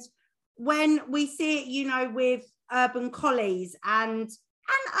 And when we see it, you know, with urban collies and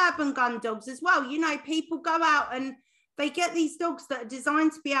urban gun dogs as well, you know, people go out and they get these dogs that are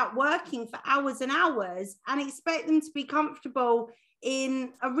designed to be out working for hours and hours and expect them to be comfortable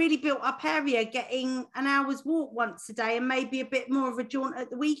in a really built up area, getting an hour's walk once a day and maybe a bit more of a jaunt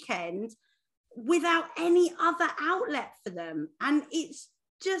at the weekend without any other outlet for them. And it's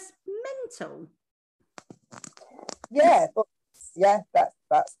just mental. Yeah, but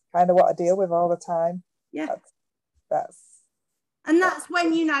that's kind of what I deal with all the time. Yeah, that's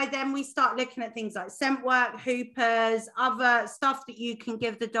when, you know, then we start looking at things like scent work, hoopers, other stuff that you can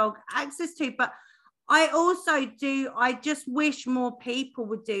give the dog access to. But I just wish more people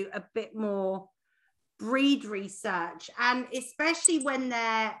would do a bit more breed research, and especially when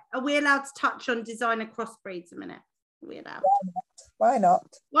are we allowed to touch on designer crossbreeds a minute? Are we allowed? Why not?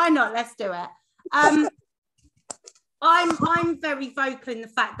 Let's do it. I'm very vocal in the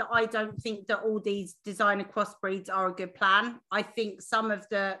fact that I don't think that all these designer crossbreeds are a good plan. I think some of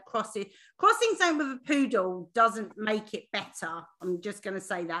the crossing something with a poodle doesn't make it better. I'm just going to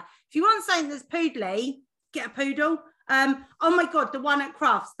say that. If you want something that's poodly, get a poodle. Oh my God, the one at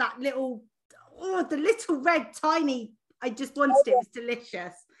Crufts, that little, the little red tiny, I just wanted it. It was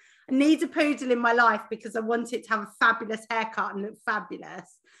delicious. I need a poodle in my life because I want it to have a fabulous haircut and look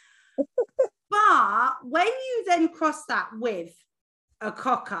fabulous. But when you then cross that with a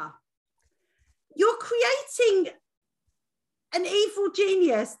cocker, you're creating an evil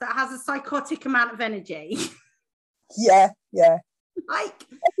genius that has a psychotic amount of energy. Yeah. Like,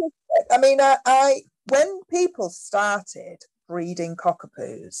 I mean, I when people started breeding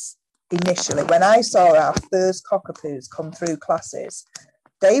cockapoos initially, when I saw our first cockapoos come through classes,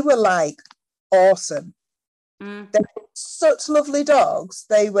 they were like awesome. They're such lovely dogs.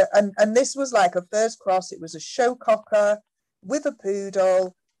 They were, and this was like a first cross. It was a show cocker with a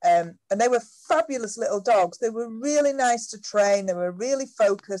poodle, and they were fabulous little dogs. They were really nice to train. They were really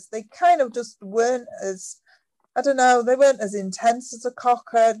focused. They kind of just weren't as, I don't know, they weren't as intense as a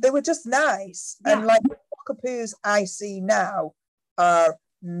cocker. They were just nice. Yeah. And like the cockapoos I see now are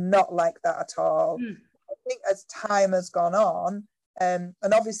not like that at all. I think as time has gone on, and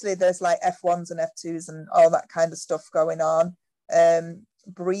obviously there's like F1s and F2s and all that kind of stuff going on.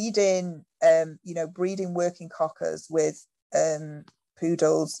 Breeding, breeding working cockers with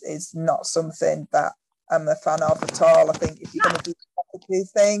poodles is not something that I'm a fan of at all. I think if you're going to do the cockapoo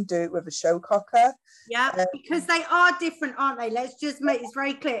thing, do it with a show cocker. Yeah, because they are different, aren't they? Let's just make this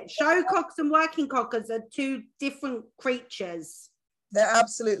very clear. Show cockers and working cockers are two different creatures. They're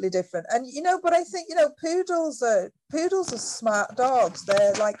absolutely different. And, but I think, poodles are smart dogs.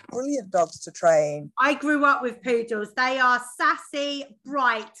 They're like brilliant dogs to train. I grew up with poodles. They are sassy,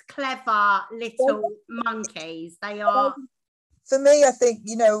 bright, clever little monkeys. They are. For me, I think,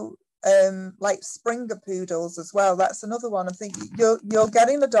 like Springer poodles as well. That's another one. I think you're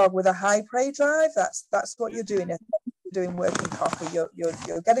getting a dog with a high prey drive. That's what you're doing. You're doing working cocker.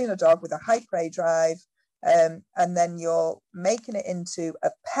 You're getting a dog with a high prey drive. And then you're making it into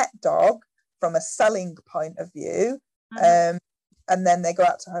a pet dog from a selling point of view, and then they go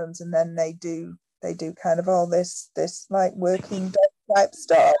out to homes and then they do kind of all this like working dog type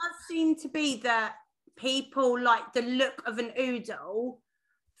stuff. It does seem to be that people like the look of an oodle.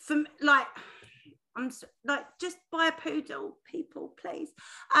 From like, I'm like, just buy a poodle, people, please.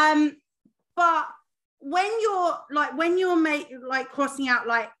 But when you're crossing out,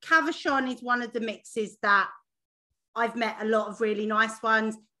 like Cavachon is one of the mixes that I've met a lot of really nice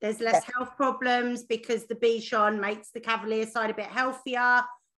ones. There's less health problems because the Bichon makes the Cavalier side a bit healthier.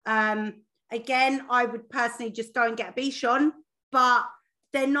 Again, I would personally just go and get a Bichon, but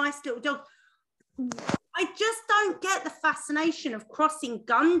they're nice little dogs. I just don't get the fascination of crossing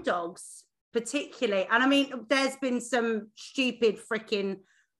gun dogs particularly. And I mean, there's been some stupid freaking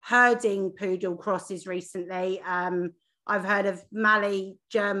herding poodle crosses recently. I've heard of Mali,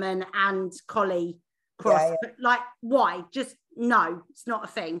 German and Collie cross. But like, why? Just no, it's not a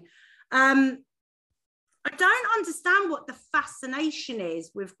thing. I don't understand what the fascination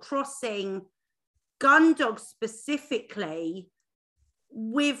is with crossing gun dogs specifically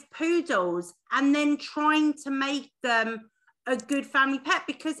with poodles and then trying to make them a good family pet,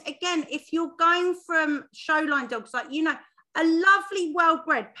 because again, if you're going from showline dogs, like a lovely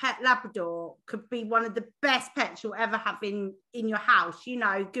well-bred pet Labrador could be one of the best pets you'll ever have in your house,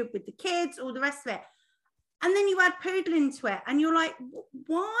 good with the kids, all the rest of it. And then you add poodle into it and you're like,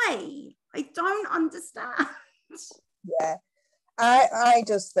 why? I don't understand. Yeah. I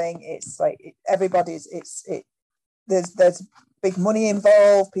just think it's like there's big money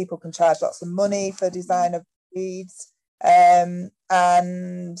involved. People can charge lots of money for design of breeds. And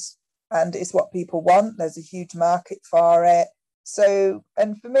it's what people want. There's a huge market for it. So,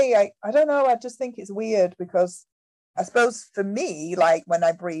 and for me, I don't know, I just think it's weird because I suppose for me, like when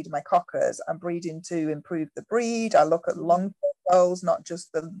I breed my cockers, I'm breeding to improve the breed. I look at long-term goals, not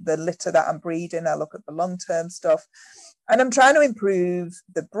just the litter that I'm breeding. I look at the long-term stuff. And I'm trying to improve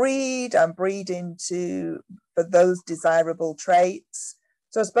the breed. I'm breeding for those desirable traits.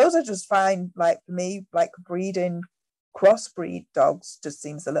 So I suppose I just find, like, for me, like breeding crossbreed dogs just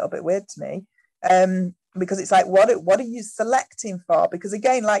seems a little bit weird to me, because it's like, what are you selecting for? Because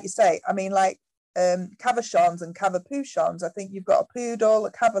again, like you say, I mean, like Cavachons and Cavapoochons, I think you've got a poodle,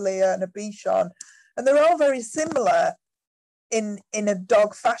 a Cavalier and a Bichon, and they're all very similar in a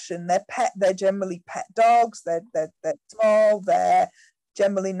dog fashion. They're generally pet dogs. They're small. They're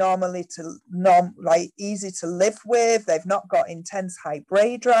generally easy to live with. They've not got intense high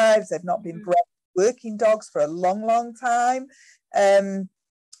bray drives. They've not been bred working dogs for a long time.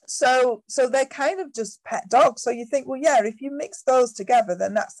 So they're kind of just pet dogs. So you think, well, yeah, if you mix those together,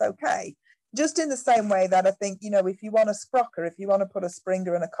 then that's okay. Just in the same way that I think, if you want a Sprocker, if you want to put a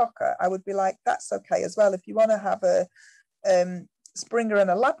Springer and a Cocker, I would be like, that's okay as well. If you want to have a Springer and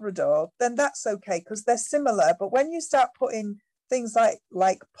a Labrador, then that's okay because they're similar. But when you start putting things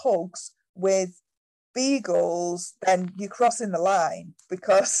like pugs with beagles, then you're crossing the line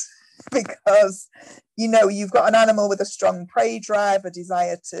because you've got an animal with a strong prey drive, a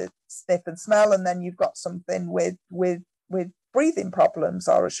desire to sniff and smell, and then you've got something with breathing problems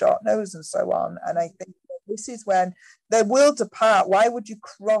or a short nose and so on. And I think this is when they're worlds apart. Why would you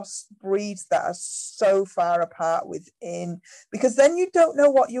cross breeds that are so far apart within? Because then you don't know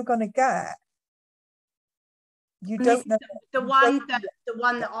what you're going to get. You don't know. The one that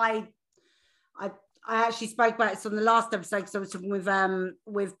I actually spoke about this on the last episode because I was talking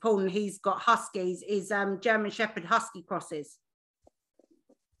with Paul, and he's got huskies, is German Shepherd husky crosses.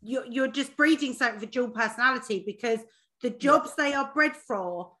 You're just breeding something for dual personality, because the jobs they are bred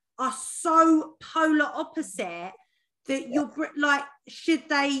for are so polar opposite that you're like, should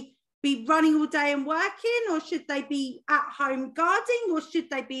they be running all day and working, or should they be at home guarding, or should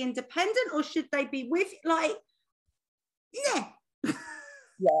they be independent, or should they be with, like, yeah.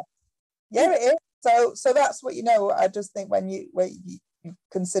 Yeah, it is. So that's what, you know, I just think when you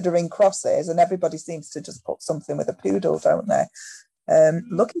considering crosses, and everybody seems to just put something with a poodle, don't they?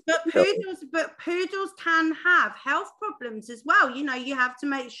 But poodles can have health problems as well. You know, you have to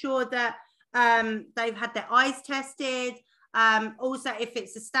make sure that they've had their eyes tested. Also, if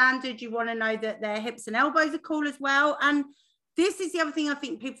it's a standard, you want to know that their hips and elbows are cool as well. And this is the other thing I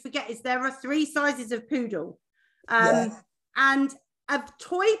think people forget, is there are 3 sizes of poodle. And a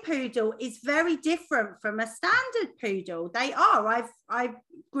toy poodle is very different from a standard poodle. They are. I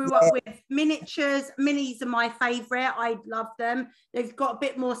grew up with miniatures. Minis are my favorite. I love them. They've got a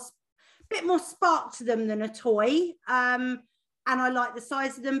bit more spark to them than a toy. And I like the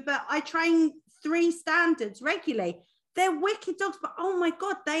size of them, but I train 3 standards regularly. They're wicked dogs, but oh my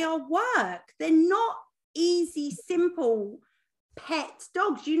God, they are work. They're not easy, simple pet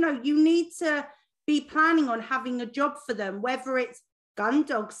dogs. You know, you need to be planning on having a job for them, whether it's gun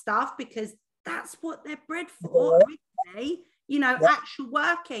dog stuff, because that's what they're bred for, really, you know, actual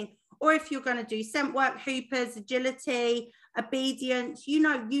working, or if you're going to do scent work, hoopers, agility, obedience, you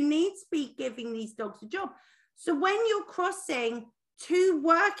know, you need to be giving these dogs a job. So when you're crossing 2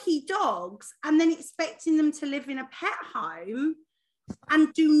 worky dogs and then expecting them to live in a pet home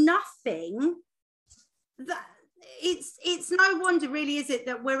and do nothing, that it's no wonder, really, is it,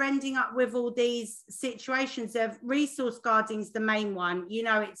 that we're ending up with all these situations of resource guarding is the main one. You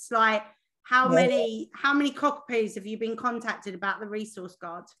know, it's like, how many cockapoos have you been contacted about the resource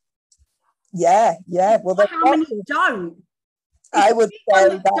guard? Well, how many don't? I would say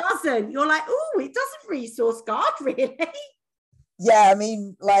that doesn't. You're like, oh, it doesn't resource guard, really. Yeah, I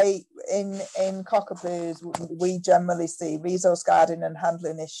mean, like in cockapoos, we generally see resource guarding and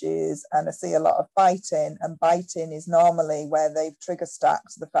handling issues, and I see a lot of biting, and biting is normally where they've trigger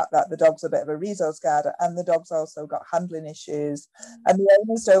stacked the fact that the dog's a bit of a resource guarder, and the dog's also got handling issues, and the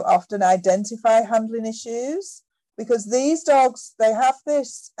owners don't often identify handling issues, because these dogs, they have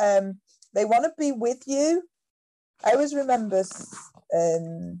this, they want to be with you. I always remember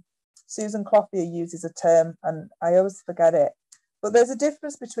Susan Clothier uses a term, and I always forget it. But there's a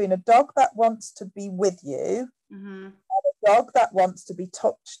difference between a dog that wants to be with you and a dog that wants to be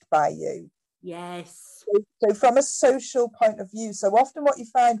touched by you. Yes. So from a social point of view, so often what you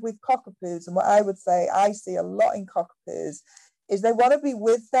find with cockapoos, and what I would say I see a lot in cockapoos, is they want to be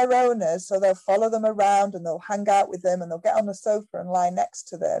with their owners, so they'll follow them around and they'll hang out with them and they'll get on the sofa and lie next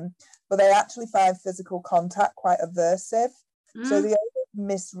to them, but they actually find physical contact quite aversive. So the owners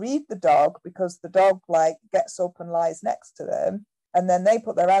misread the dog, because the dog like gets up and lies next to them, and then they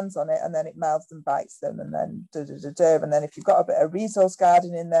put their hands on it, and then it mouths and bites them, and then and then if you've got a bit of resource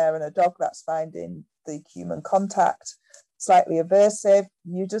guarding in there and a dog that's finding the human contact slightly aversive,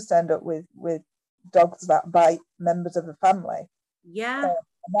 you just end up with dogs that bite members of the family. And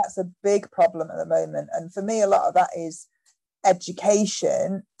that's a big problem at the moment. And for me, a lot of that is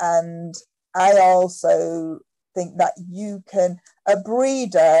education. And I also think that a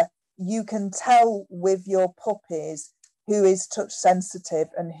breeder, you can tell with your puppies who is touch sensitive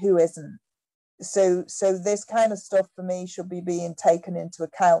and who isn't. So this kind of stuff for me should be being taken into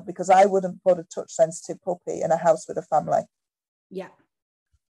account, because I wouldn't put a touch sensitive puppy in a house with a family.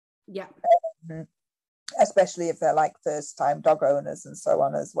 Especially if they're like first time dog owners and so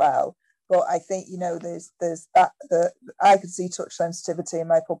on as well. But I think, you know, there's that I could see touch sensitivity in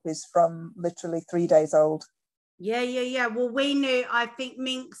my puppies from literally 3 days old. Well, we knew, I think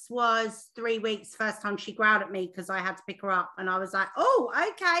Minx was 3 weeks first time she growled at me because I had to pick her up, and I was like, oh,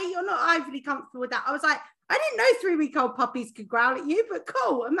 okay, you're not overly comfortable with that. I was like, I didn't know 3-week-old puppies could growl at you, but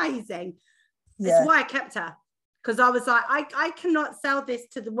cool, amazing. That's why I kept her, because I was like, I cannot sell this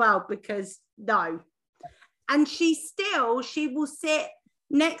to the world, because no. And she will sit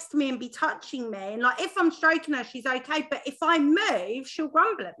next to me and be touching me, and like, if I'm stroking her, she's okay, but if I move, she'll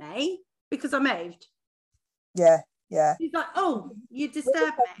grumble at me because I moved. She's like, oh, you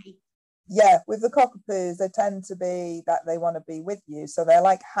disturb me. With the cockapoos, they tend to be that they want to be with you, so they're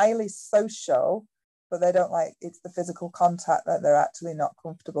like highly social, but they don't like, it's the physical contact that they're actually not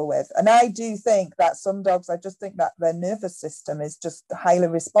comfortable with. And I do think that some dogs, I just think that their nervous system is just highly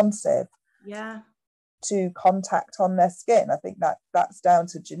responsive. to contact on their skin. I think that's down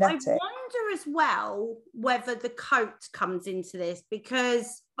to genetics. I wonder as well whether the coat comes into this,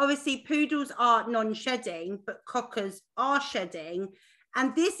 because obviously poodles are non-shedding, but cockers are shedding.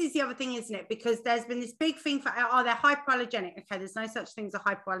 And this is the other thing, isn't it? Because there's been this big thing for, oh, they're hypoallergenic. Okay, there's no such thing as a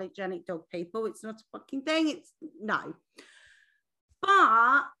hypoallergenic dog, people. It's not a fucking thing. It's no.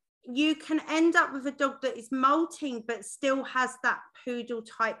 But you can end up with a dog that is molting, but still has that poodle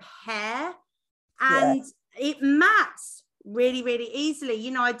type hair. And it mats really, really easily.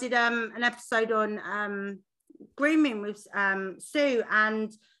 You know, I did an episode on grooming with Sue,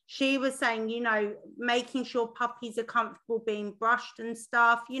 and she was saying, you know, making sure puppies are comfortable being brushed and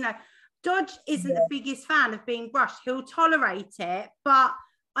stuff. You know, Dodge isn't the biggest fan of being brushed. He'll tolerate it, but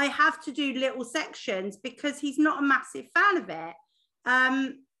I have to do little sections because he's not a massive fan of it.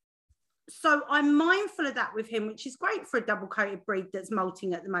 So I'm mindful of that with him, which is great for a double-coated breed that's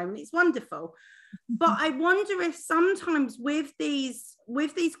molting at the moment. It's wonderful. But I wonder if sometimes with these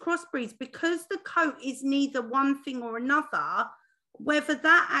crossbreeds, because the coat is neither one thing or another, whether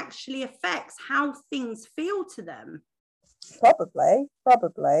that actually affects how things feel to them. Probably.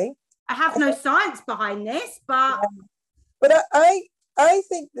 I have no science behind this, but I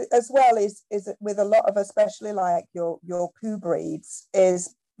think that as well is with a lot of, especially like your poo breeds,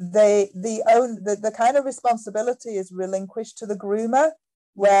 is the kind of responsibility is relinquished to the groomer,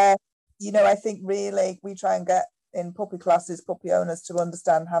 where, you know, I think really we try and get in puppy classes puppy owners to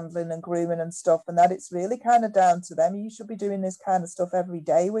understand handling and grooming and stuff, and that it's really kind of down to them. You should be doing this kind of stuff every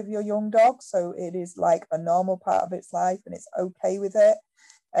day with your young dog, so it is like a normal part of its life and it's okay with it.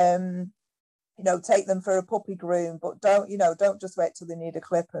 You know, take them for a puppy groom, but don't just wait till they need a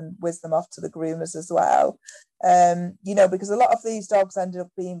clip and whiz them off to the groomers as well. You know, because a lot of these dogs ended up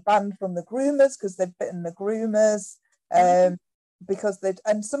being banned from the groomers because they've bitten the groomers. Because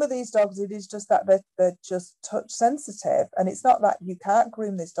and some of these dogs, it is just that they're just touch sensitive, and it's not that you can't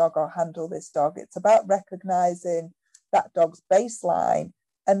groom this dog or handle this dog. It's about recognizing that dog's baseline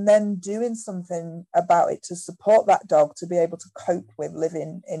and then doing something about it to support that dog to be able to cope with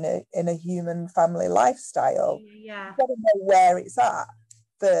living in a human family lifestyle. Yeah, you've got to know where it's at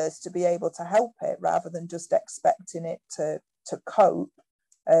first to be able to help it, rather than just expecting it to cope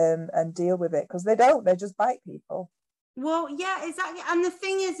and deal with it, because they just bite people. Well, yeah, exactly. And the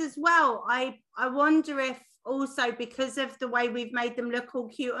thing is as well, I wonder if also because of the way we've made them look all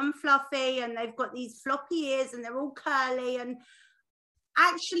cute and fluffy, and they've got these floppy ears and they're all curly, and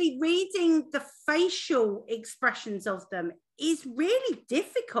actually reading the facial expressions of them is really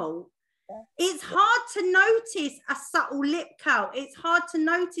difficult. It's hard to notice a subtle lip curl. It's hard to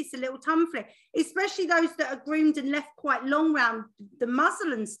notice a little tongue flick, especially those that are groomed and left quite long round the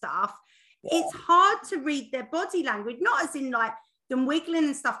muzzle and stuff. It's hard to read their body language, not as in like them wiggling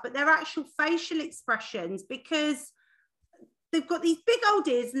and stuff, but their actual facial expressions, because they've got these big old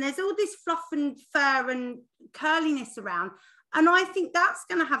ears and there's all this fluff and fur and curliness around. And I think that's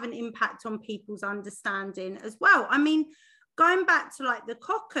going to have an impact on people's understanding as well. I mean, going back to like the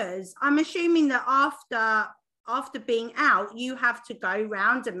cockers, I'm assuming that after being out, you have to go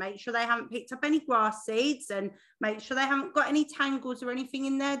round and make sure they haven't picked up any grass seeds and make sure they haven't got any tangles or anything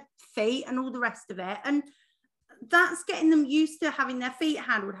in their feet and all the rest of it. And that's getting them used to having their feet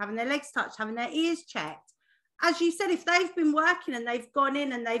handled, having their legs touched, having their ears checked. As you said, if they've been working and they've gone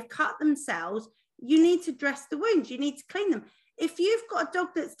in and they've cut themselves, you need to dress the wounds, you need to clean them. If you've got a dog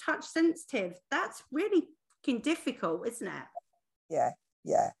that's touch sensitive, that's really fucking difficult, isn't it? Yeah.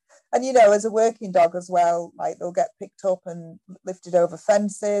 And, you know, as a working dog as well, like they'll get picked up and lifted over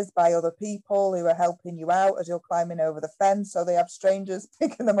fences by other people who are helping you out as you're climbing over the fence. So they have strangers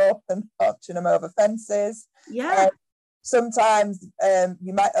picking them up and watching them over fences. Yeah. Sometimes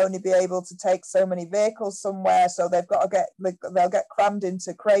you might only be able to take so many vehicles somewhere, so they'll get crammed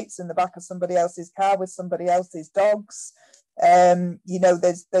into crates in the back of somebody else's car with somebody else's dogs. You know,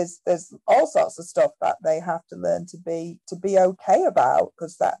 there's all sorts of stuff that they have to learn to be okay about,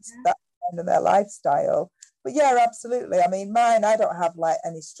 because that's kind of their lifestyle. But yeah, absolutely. I mean, I don't have like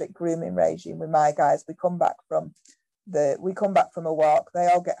any strict grooming regime with my guys. We come back from a walk, they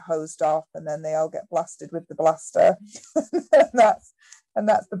all get hosed off, and then they all get blasted with the blaster. and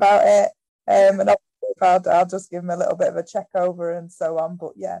that's about it. And I'll just give them a little bit of a check over and so on.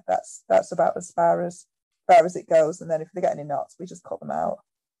 But yeah, that's about as far as it goes. And then if they get any knots, we just cut them out.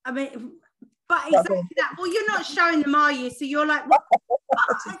 I mean, but exactly that. Well, you're not showing them, are you? So you're like, well,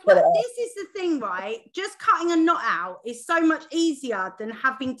 this is the thing, right? Just cutting a knot out is so much easier than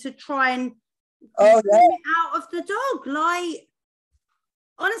having to try and get it out of the dog. Like,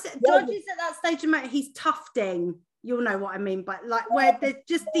 honestly, Dodge is at that stage of he's tufting. You'll know what I mean, but like where there's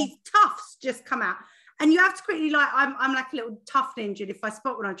just these tufts just come out. And you have to quickly, like, I'm like a little tough ninja. If I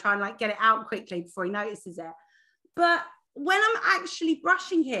spot one, I try and like get it out quickly before he notices it. But when I'm actually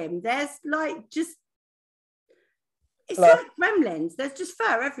brushing him, there's like just, it's like gremlins. There's just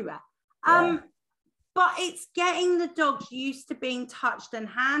fur everywhere. But it's getting the dogs used to being touched and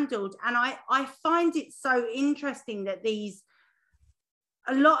handled. And I find it so interesting that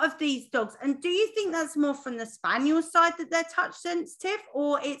a lot of these dogs, and do you think that's more from the spaniel side that they're touch sensitive,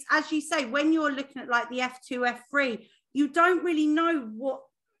 or it's, as you say, when you're looking at like the F2, F3, you don't really know what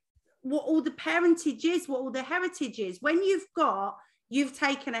all the parentage is, what all the heritage is. When you've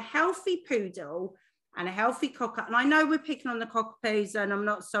taken a healthy poodle and a healthy cocker, and I know we're picking on the cockapoos, and I'm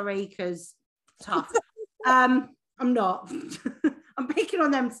not sorry, because tough. I'm not. I'm picking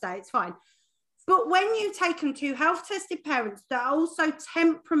on them today, it's fine. But when you take them to health tested parents that are also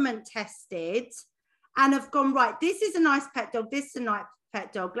temperament tested and have gone, right, this is a nice pet dog, this is a nice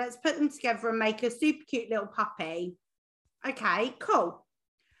pet dog, let's put them together and make a super cute little puppy. Okay, cool.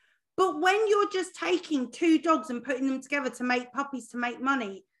 But when you're just taking two dogs and putting them together to make puppies to make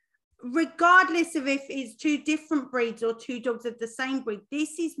money, regardless of if it's two different breeds or two dogs of the same breed,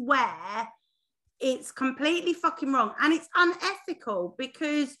 this is where it's completely fucking wrong. And it's unethical,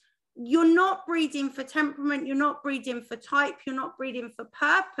 because you're not breeding for temperament, you're not breeding for type, you're not breeding for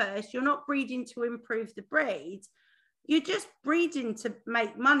purpose, you're not breeding to improve the breed, you're just breeding to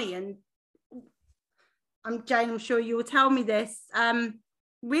make money. And Jane, I'm sure you will tell me this,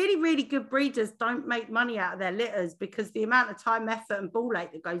 really, really good breeders don't make money out of their litters because the amount of time, effort and ball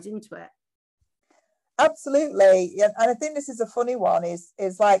ache that goes into it. Absolutely. Yeah, and I think this is a funny one, is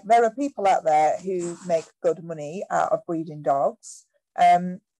like, there are people out there who make good money out of breeding dogs,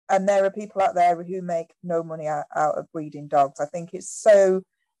 and there are people out there who make no money out of breeding dogs. I think it's so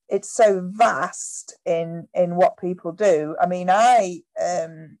vast in what people do. I mean,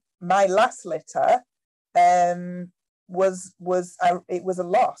 my last litter was a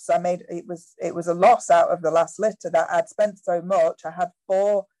loss. It was a loss out of the last litter that I'd spent so much. I had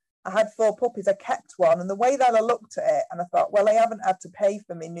four puppies. I kept one, and the way that I looked at it, and I thought, well, I haven't had to pay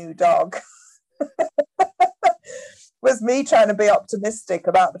for my new dog. Was me trying to be optimistic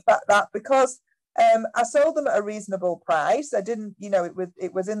about the fact that, because I sold them at a reasonable price. I didn't,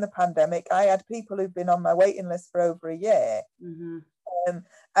 it was in the pandemic. I had people who've been on my waiting list for over a year. Mm-hmm.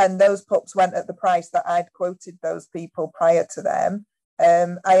 And those pups went at the price that I'd quoted those people prior to them.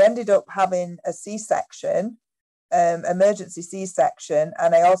 I ended up having a C-section, emergency C-section,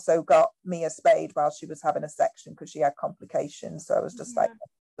 and I also got Mia spayed while she was having a section because she had complications. So I was just like,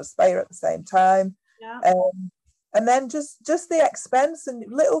 the spay her at the same time. Yeah. And then just the expense and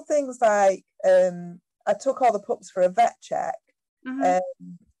little things like, I took all the pups for a vet check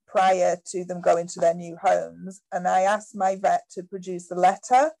prior to them going to their new homes, and I asked my vet to produce a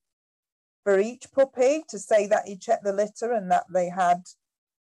letter for each puppy to say that he checked the litter and that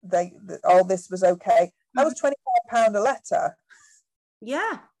all this was okay. That was £25 a letter.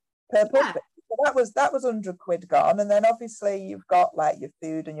 Yeah. Per puppy. So that was £100 gone. And then obviously you've got like your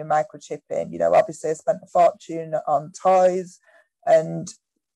food and your microchipping. Obviously I spent a fortune on toys and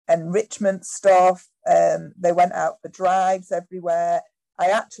enrichment stuff. They went out for drives everywhere. I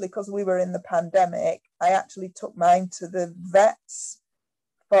actually, because we were in the pandemic, I actually took mine to the vets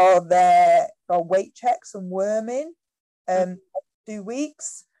for weight checks and worming 2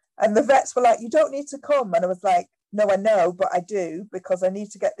 weeks. And the vets were like, you don't need to come. And I was like, no, I know, but I do, because I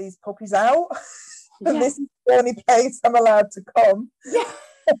need to get these puppies out. And this is the only place I'm allowed to come. Yeah.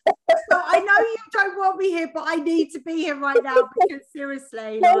 So I know you don't want me here, but I need to be here right now, because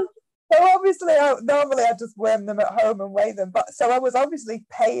seriously. So obviously, normally I just worm them at home and weigh them. But so I was obviously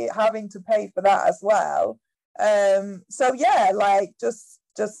having to pay for that as well. So yeah, like just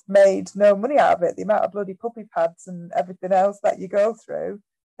made no money out of it. The amount of bloody puppy pads and everything else that you go through.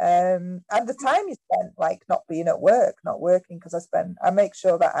 And the time you spent like not being at work, not working, because I make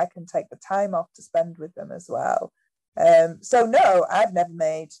sure that I can take the time off to spend with them as well. So no, I've never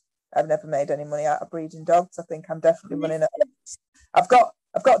made any money out of breeding dogs. I think I'm definitely running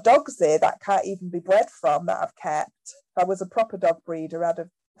I've got dogs here that can't even be bred from, that I've kept. If I was a proper dog breeder, I'd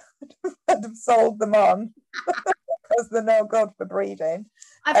have sold them on because they're no good for breeding.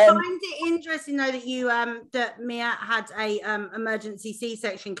 I find it interesting though that you that Mia had a emergency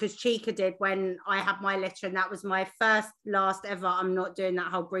C-section, because Chica did when I had my litter, and that was my last ever. I'm not doing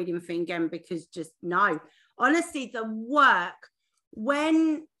that whole breeding thing again, because just no. Honestly, the work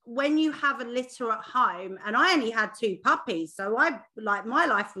when you have a litter at home, and I only had 2 puppies, so my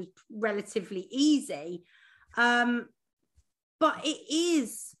life was relatively easy. But it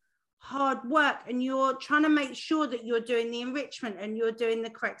is hard work, and you're trying to make sure that you're doing the enrichment and you're doing the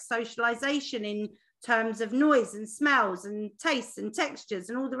correct socialization in terms of noise and smells and tastes and textures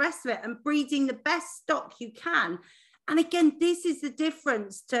and all the rest of it, and breeding the best stock you can. And again, this is the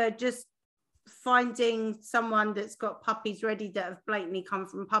difference to just finding someone that's got puppies ready that have blatantly come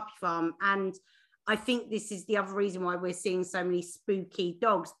from a puppy farm. And I think this is the other reason why we're seeing so many spooky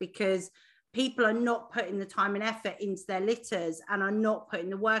dogs, because people are not putting the time and effort into their litters and are not putting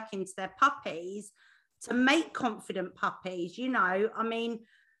the work into their puppies to make confident puppies. You know, I mean,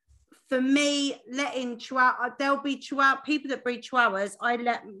 for me, letting Chihuahua, there'll be Chihuahua people that breed Chihuahuas. I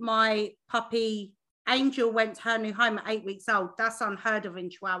let my puppy Angel went to her new home at 8 weeks old. That's unheard of in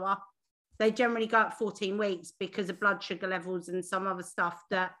Chihuahua. They generally go at 14 weeks because of blood sugar levels and some other stuff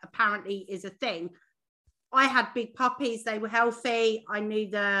that apparently is a thing. I had big puppies. They were healthy. I knew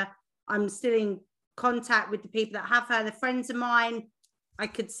I'm still in contact with the people that have her. They're friends of mine. I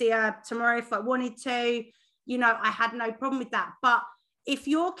could see her tomorrow if I wanted to. You know, I had no problem with that. But if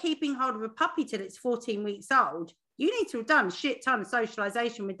you're keeping hold of a puppy till it's 14 weeks old, you need to have done a shit ton of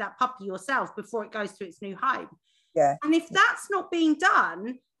socialization with that puppy yourself before it goes to its new home. Yeah. And if that's not being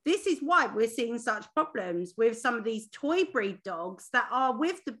done, this is why we're seeing such problems with some of these toy breed dogs that are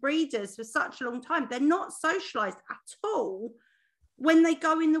with the breeders for such a long time. They're not socialized at all when they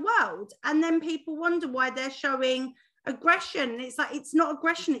go in the world. And then people wonder why they're showing aggression. It's like, it's not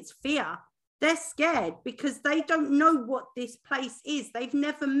aggression, it's fear. They're scared because they don't know what this place is. They've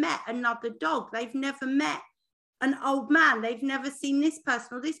never met another dog. They've never met an old man. They've never seen this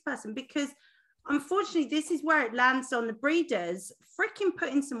person or this person, because unfortunately, this is where it lands on the breeders freaking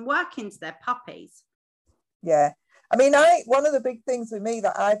putting some work into their puppies. Yeah. I mean, one of the big things with me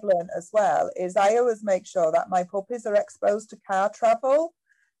that I've learned as well is I always make sure that my puppies are exposed to car travel.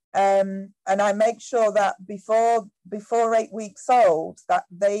 And I make sure that before 8 weeks old, that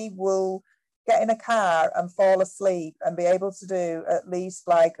they will get in a car and fall asleep and be able to do at least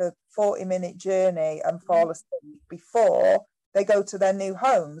like a 40-minute journey and fall asleep before they go to their new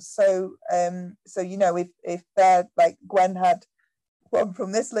homes. So you know, if they're like Gwen had one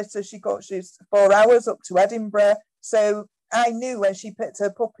from this litter, she's 4 hours up to Edinburgh. So I knew when she picked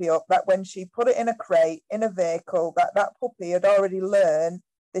her puppy up that when she put it in a crate in a vehicle, that puppy had already learned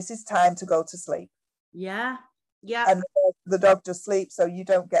this is time to go to sleep. Yeah. Yeah. And the dog just sleeps, so you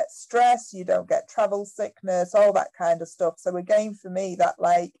don't get stress, you don't get travel sickness, all that kind of stuff. So again, for me, that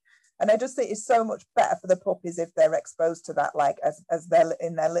like, and I just think it's so much better for the puppies if they're exposed to that, like as they're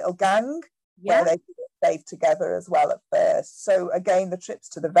in their little gang, where they stay together as well at first. So again, the trips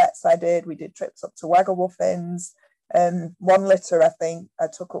to the vets we did trips up to Wagglewuffins. One litter, I think, I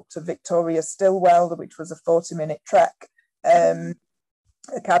took up to Victoria Stillwell, which was a 40-minute trek.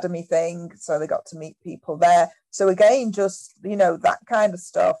 Academy thing, so they got to meet people there. So again, just, you know, that kind of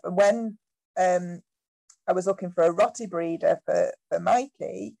stuff. And when I was looking for a Rottie breeder for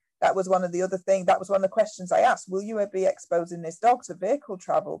Mikey, that was one of the other things, that was one of the questions I asked: will you be exposing this dog to vehicle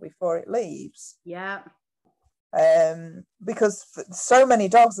travel before it leaves? Yeah. Because so many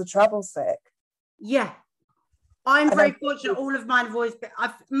dogs are travel sick. Yeah. I'm very fortunate. All of mine have always been.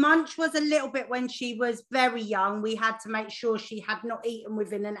 Munch was a little bit when she was very young. We had to make sure she had not eaten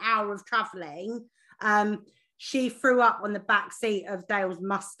within an hour of traveling. She threw up on the back seat of Dale's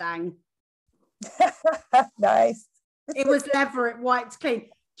Mustang. Nice. It was leather, it wiped clean.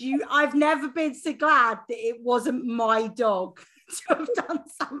 I've never been so glad that it wasn't my dog to have done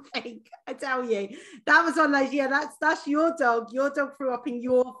something. I tell you, that was one of those. Yeah, that's your dog. Your dog threw up in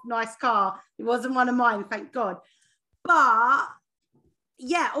your nice car. It wasn't one of mine, thank God. But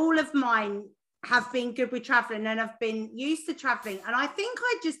yeah, all of mine have been good with traveling and have been used to traveling. And I think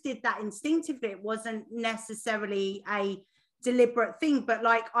I just did that instinctively. It wasn't necessarily a deliberate thing, but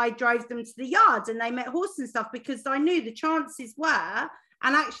like I drove them to the yard and they met horses and stuff, because I knew the chances were,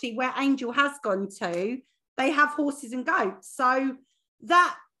 and actually where Angel has gone to, they have horses and goats. So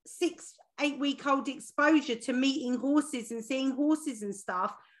that 6-8 week old exposure to meeting horses and seeing horses and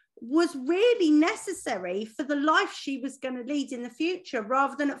stuff was really necessary for the life she was going to lead in the future,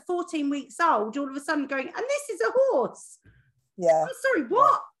 rather than at 14 weeks old, all of a sudden going, and this is a horse. Yeah. I'm sorry,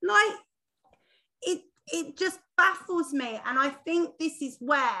 what? Like, it just baffles me. And I think this is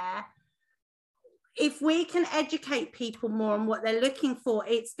where, if we can educate people more on what they're looking for,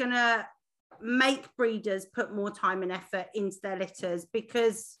 it's going to make breeders put more time and effort into their litters,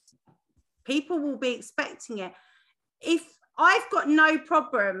 because people will be expecting it. If I've got no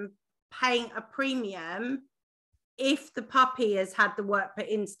problem paying a premium if the puppy has had the work put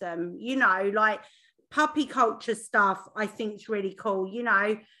into them, you know, like puppy culture stuff, I think is really cool. You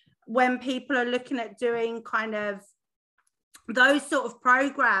know, when people are looking at doing kind of those sort of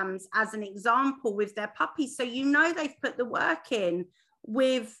programs as an example with their puppies. So, you know, they've put the work in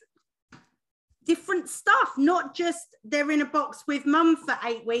with different stuff, not just they're in a box with mum for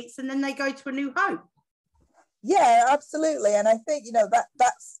 8 weeks and then they go to a new home. Yeah, absolutely. And I think, you know,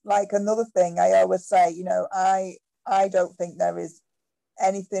 that's like another thing I always say, you know, I don't think there is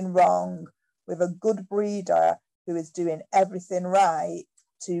anything wrong with a good breeder who is doing everything right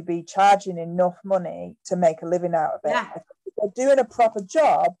to be charging enough money to make a living out of it. Yeah. If they're doing a proper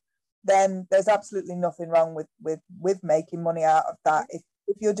job, then there's absolutely nothing wrong with making money out of that. If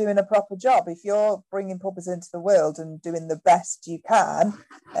you're doing a proper job, if you're bringing puppies into the world and doing the best you can,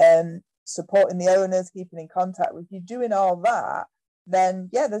 supporting the owners, keeping in contact with you, doing all that, then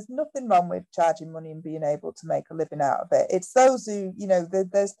yeah, there's nothing wrong with charging money and being able to make a living out of it. It's those who, you know,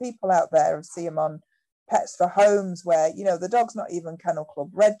 there's people out there who see them on Pets for Homes where, you know, the dog's not even Kennel Club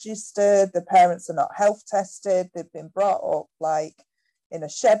registered, the parents are not health tested, they've been brought up like in a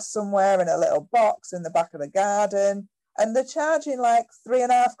shed somewhere in a little box in the back of the garden, and they're charging like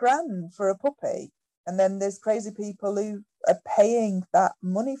 $3,500 for a puppy. And then there's crazy people who are paying that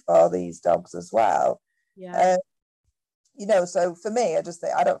money for these dogs as well. Yeah. You know, so for me, I just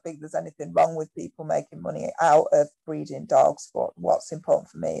think I don't think there's anything wrong with people making money out of breeding dogs. But what's important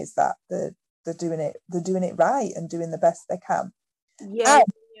for me is that they're doing it right and doing the best they can. Yeah, and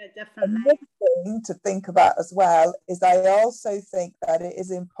yeah, definitely. Another thing to think about as well is I also think that it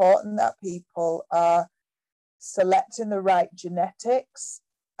is important that people are selecting the right genetics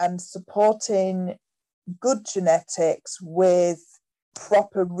and supporting good genetics with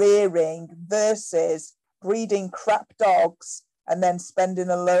proper rearing versus breeding crap dogs and then spending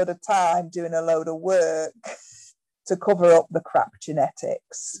a load of time doing a load of work to cover up the crap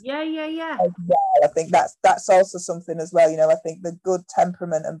genetics. Yeah. I think that's also something as well. You know, I think the good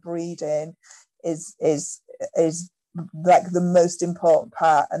temperament and breeding is like the most important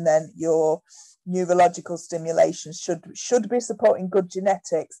part, and then your neurological stimulation should be supporting good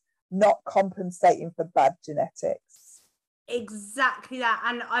genetics, not compensating for bad genetics. Exactly that.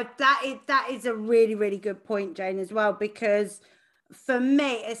 And that is a really, really good point, Jane, as well, because for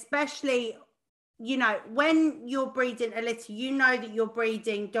me, especially, you know, when you're breeding a litter, you know that you're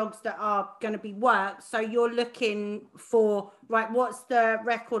breeding dogs that are going to be worked. So you're looking for, right, what's the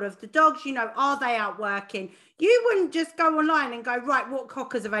record of the dogs? You know, are they out working? You wouldn't just go online and go, right, what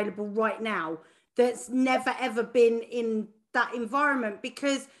cocker's available right now that's never, ever been in that environment,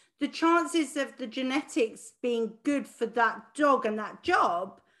 because the chances of the genetics being good for that dog and that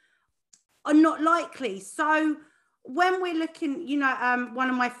job are not likely. So when we're looking, you know,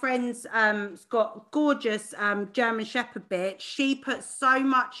 one of my friends has got gorgeous German Shepherd bitch. She put so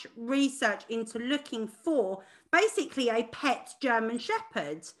much research into looking for basically a pet German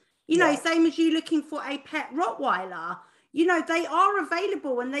Shepherd. You know, same as you looking for a pet Rottweiler. You know, they are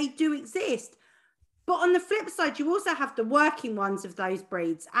available and they do exist. But on the flip side, you also have the working ones of those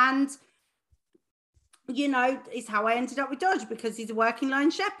breeds. And, you know, it's how I ended up with Dodge, because he's a working line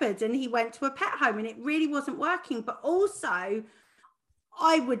shepherd and he went to a pet home and it really wasn't working. But also,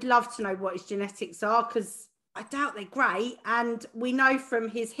 I would love to know what his genetics are, because I doubt they're great. And we know from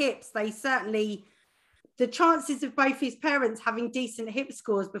his hips, they certainly, the chances of both his parents having decent hip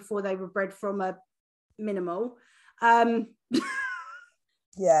scores before they were bred from are minimal.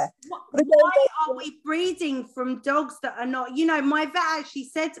 Yeah. Why are we breeding from dogs that are not, you know, my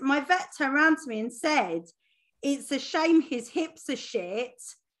vet turned around to me and said, it's a shame his hips are shit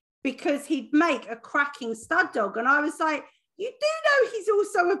because he'd make a cracking stud dog. And I was like, you do know he's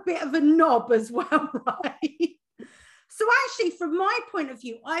also a bit of a knob as well, right? So actually, from my point of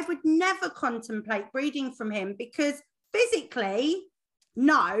view, I would never contemplate breeding from him, because physically,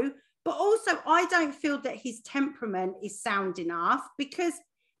 no. But also, I don't feel that his temperament is sound enough, because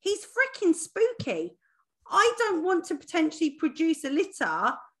he's freaking spooky. I don't want to potentially produce a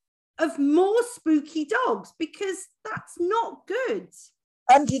litter of more spooky dogs, because that's not good.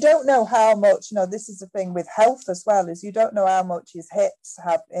 And you don't know how much, you know, this is the thing with health as well, is you don't know how much his hips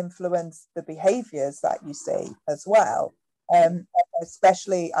have influenced the behaviors that you see as well.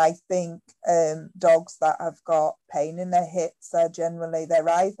 Especially, I think dogs that have got pain in their hips are generally, they're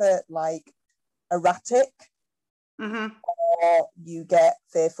either like erratic, or you get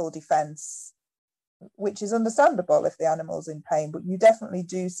fearful defense, which is understandable if the animal's in pain, but you definitely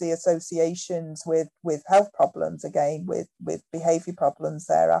do see associations with health problems again, with behavior problems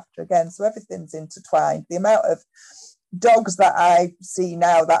thereafter again. So everything's intertwined. The amount of dogs that I see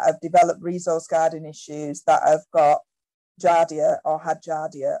now that have developed resource guarding issues, that have got giardia or had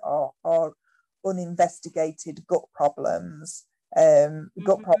giardia or uninvestigated gut problems,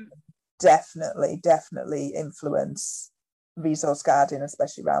 gut problems definitely influence resource guarding,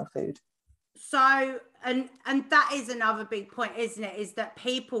 especially around food. So, and that is another big point, isn't it? Is that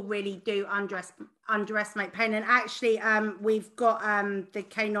people really do underestimate pain. And actually, we've got the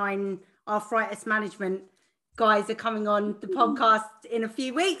canine arthritis management guys are coming on the podcast in a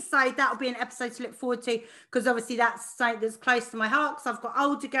few weeks, so that'll be an episode to look forward to, because obviously that's something that's close to my heart, because I've got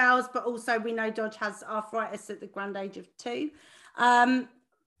older girls, but also we know Dodge has arthritis at the grand age of 2.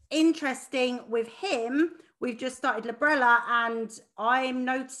 Interesting with him, we've just started Librela, and I'm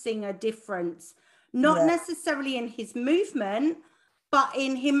noticing a difference, not necessarily in his movement, but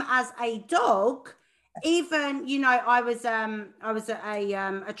in him as a dog. Even, you know, I was at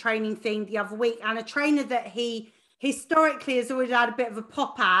a training thing the other week, and a trainer that he historically has always had a bit of a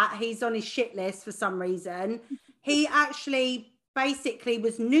pop at, he's on his shit list for some reason, he actually basically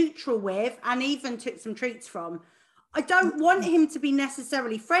was neutral with, and even took some treats from. I don't want him to be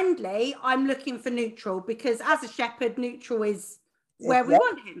necessarily friendly. I'm looking for neutral, because as a shepherd, neutral is where we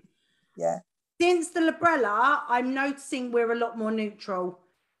want him. Yeah. Since the Librela, I'm noticing we're a lot more neutral.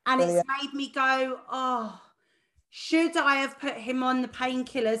 And it's made me go, oh, should I have put him on the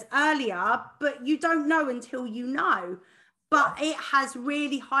painkillers earlier? But you don't know until you know. But it has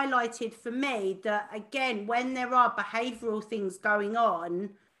really highlighted for me that, again, when there are behavioural things going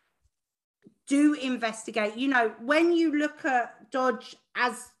on, do investigate. You know, when you look at Dodge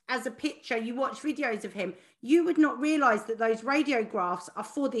as a picture, you watch videos of him, you would not realise that those radiographs are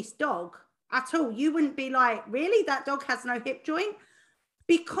for this dog at all. You wouldn't be like, really? That dog has no hip joint?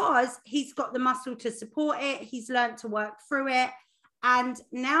 Because he's got the muscle to support it. He's learned to work through it. And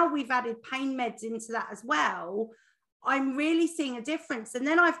now we've added pain meds into that as well. I'm really seeing a difference. And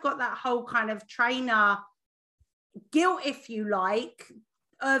then I've got that whole kind of trainer guilt, if you like,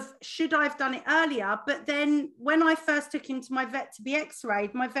 of should I have done it earlier? But then when I first took him to my vet to be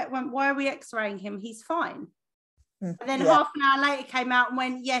x-rayed, my vet went, why are we x-raying him? He's fine. And then half an hour later came out and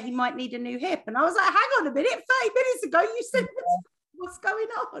went, yeah, he might need a new hip. And I was like, hang on a minute, 30 minutes ago you said what's going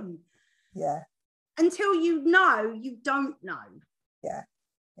on? Yeah. Until you know, you don't know. Yeah.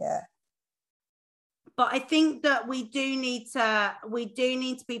 Yeah. But I think that we do need to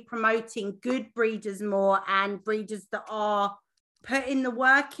be promoting good breeders more, and breeders that are putting the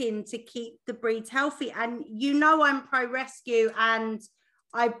work in to keep the breeds healthy. And you know, I'm pro rescue, and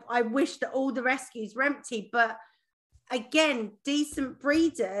I wish that all the rescues were empty, but again, decent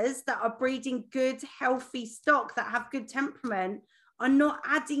breeders that are breeding good, healthy stock that have good temperament are not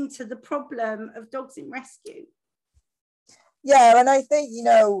adding to the problem of dogs in rescue. Yeah, and I think, you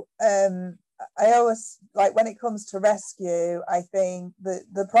know, I always, like, when it comes to rescue, I think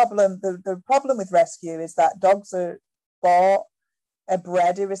the problem with rescue is that dogs are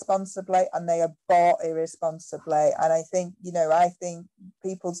bred irresponsibly, and they are bought irresponsibly. And I think, you know,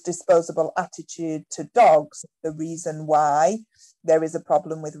 people's disposable attitude to dogs, the reason why there is a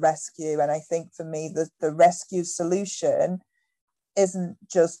problem with rescue. And I think for me, the rescue solution isn't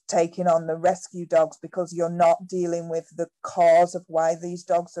just taking on the rescue dogs, because you're not dealing with the cause of why these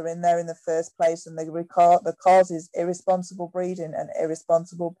dogs are in there in the first place. And the cause is irresponsible breeding and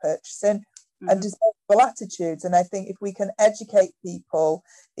irresponsible purchasing and disposable attitudes. And I think if we can educate people,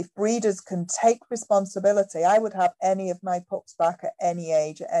 if breeders can take responsibility, I would have any of my pups back at any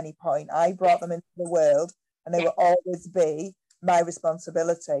age, at any point. I brought them into the world, and they will always be my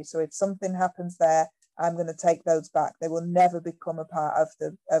responsibility. So if something happens there, I'm going to take those back. They will never become a part of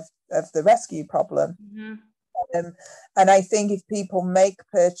the rescue problem. And I think if people make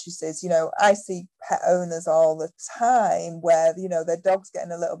purchases, you know, I see pet owners all the time where, you know, their dog's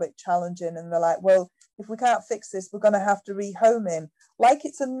getting a little bit challenging, and they're like, well, if we can't fix this, we're going to have to rehome him. Like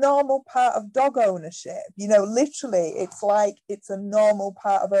it's a normal part of dog ownership. You know, literally, it's like it's a normal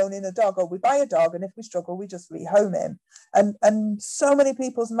part of owning a dog. Or we buy a dog, and if we struggle, we just rehome him. And so many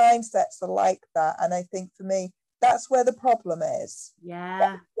people's mindsets are like that. And I think for me, that's where the problem is. Yeah.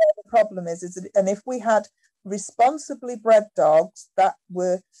 That's where the problem is, and if we had responsibly bred dogs that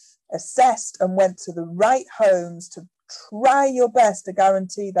were assessed and went to the right homes to try your best to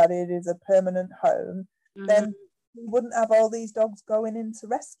guarantee that it is a permanent home, then we wouldn't have all these dogs going into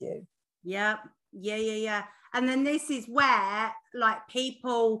rescue. Yeah. And then this is where, like,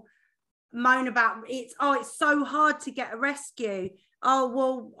 people moan about it's so hard to get a rescue. Oh,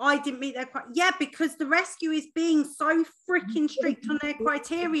 well, I didn't meet their criteria. Yeah, because the rescue is being so freaking strict on their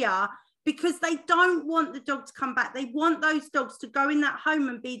criteria, because they don't want the dog to come back. They want those dogs to go in that home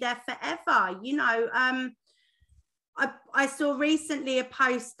and be there forever. You know, I saw recently a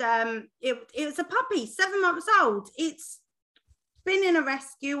post, it was a puppy, 7 months old. It's been in a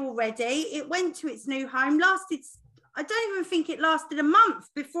rescue already. It went to its new home, I don't even think it lasted a month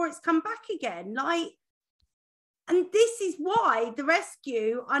before it's come back again. Like, And this is why the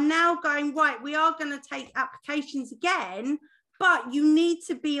rescue are now going, right, we are going to take applications again, but you need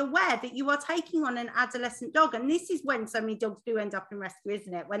to be aware that you are taking on an adolescent dog. And this is when so many dogs do end up in rescue,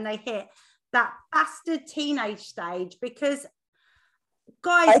 isn't it? When they hit that bastard teenage stage, because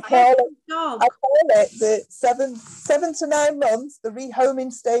guys, I call it the 7 to 9 months, the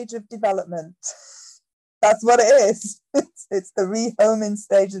rehoming stage of development. That's what it is. It's the rehoming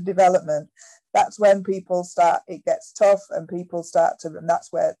stage of development. That's when people start, it gets tough and people start to, and that's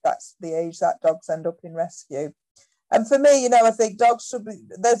the age that dogs end up in rescue. And for me, you know, I think dogs should be,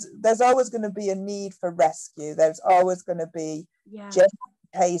 there's always going to be a need for rescue. There's always going to be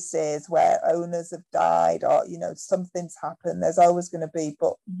cases where owners have died or, you know, something's happened. There's always going to be,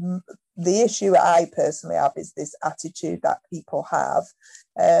 but the issue I personally have is this attitude that people have,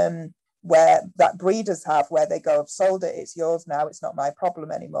 where that breeders have, where they go, I've sold it, it's yours now, it's not my problem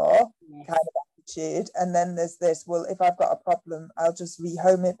anymore, kind of attitude. And then there's this, well, if I've got a problem, I'll just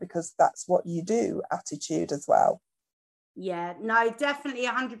rehome it because that's what you do attitude as well. Yeah, no, definitely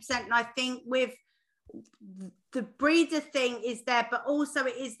 100%. And I think with the breeder thing is there, but also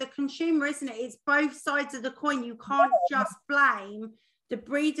it is the consumer, isn't it? It's both sides of the coin. You can't just blame the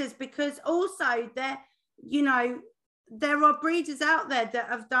breeders, because also there, you know, there are breeders out there that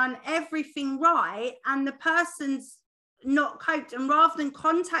have done everything right and the person's not coped, and rather than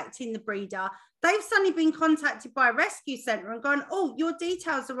contacting the breeder, they've suddenly been contacted by a rescue centre and gone, oh, your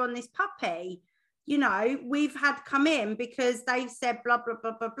details are on this puppy, you know, we've had come in because they've said blah blah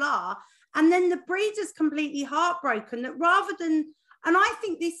blah blah blah. And then the breeder's completely heartbroken, that rather than, and I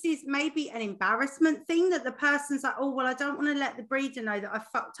think this is maybe an embarrassment thing, that the person's like, oh well, I don't want to let the breeder know that I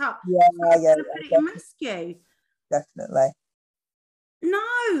fucked up, yeah, put it in rescue. Definitely.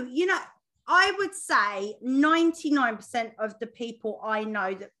 No, you know, I would say 99% of the people I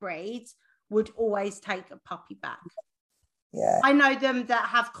know that breed would always take a puppy back. Yeah. I know them that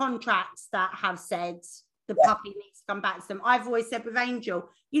have contracts that have said the puppy needs to come back to them. I've always said with Angel,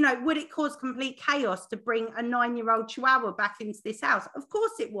 you know, would it cause complete chaos to bring a 9-year-old Chihuahua back into this house? Of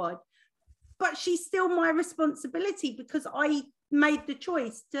course it would. But she's still my responsibility because I made the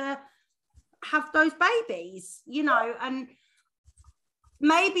choice to have those babies, you know, and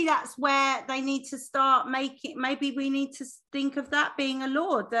maybe that's where they need to start making, maybe we need to think of that being a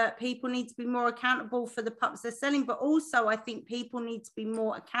law, that people need to be more accountable for the pups they're selling, but also I think people need to be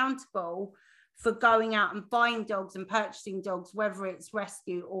more accountable for going out and buying dogs and purchasing dogs, whether it's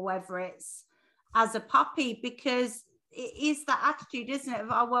rescue or whether it's as a puppy, because it is that attitude, isn't it, of,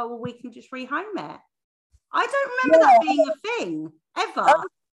 oh, well, we can just rehome it. I don't remember that being a thing, ever.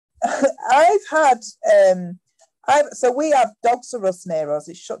 I've had, so we have Dogs R Us near us.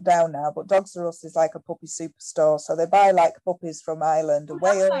 It's shut down now, but Dogs R Us is like a puppy superstore. So they buy like puppies from Ireland and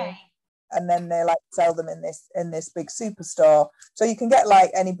Wales, and then they like sell them in this big superstore. So you can get like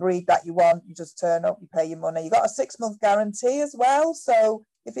any breed that you want. You just turn up, you pay your money. You got a 6-month guarantee as well. So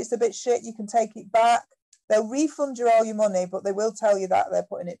if it's a bit shit, you can take it back. They'll refund you all your money, but they will tell you that they're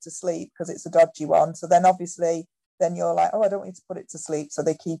putting it to sleep because it's a dodgy one. So then obviously, then you're like, oh, I don't need to put it to sleep. So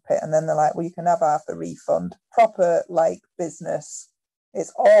they keep it. And then they're like, well, you can have half the refund. Proper like business.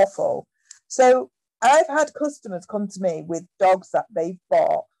 It's awful. So I've had customers come to me with dogs that they've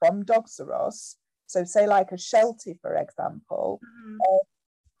bought from Dogs R Us. So say like a Sheltie, for example.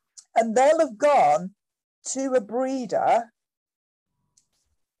 And they'll have gone to a breeder,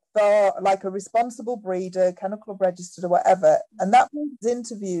 for like a responsible breeder, Kennel Club registered or whatever. And that breeder's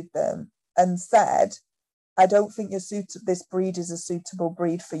interviewed them and said, I don't think this breed is a suitable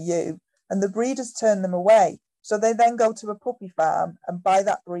breed for you. And the breeders turn them away. So they then go to a puppy farm and buy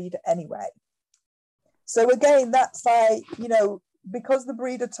that breed anyway. So again, that's like, you know, because the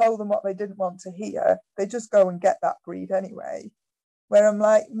breeder told them what they didn't want to hear, they just go and get that breed anyway. Where I'm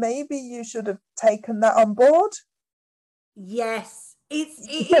like, maybe you should have taken that on board. Yes, it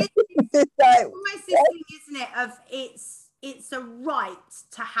is like, almost this thing, isn't it, of it's a right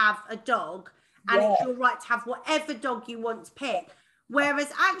to have a dog, and it's your right to have whatever dog you want to pick.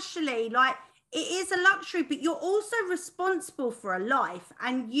 Whereas actually, like, it is a luxury, but you're also responsible for a life,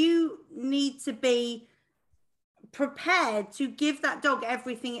 and you need to be prepared to give that dog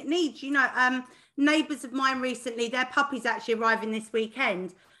everything it needs. You know, neighbours of mine recently, their puppy's actually arriving this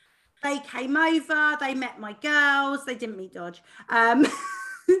weekend. They came over, they met my girls, they didn't meet Dodge.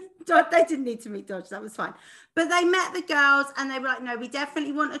 They didn't need to meet Dodge, that was fine. But they met the girls and they were like, no, we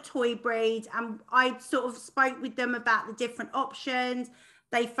definitely want a toy breed. And I sort of spoke with them about the different options.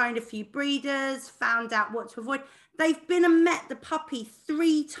 They phoned a few breeders, found out what to avoid. They've been and met the puppy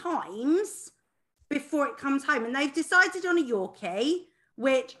 3 times before it comes home. And they've decided on a Yorkie,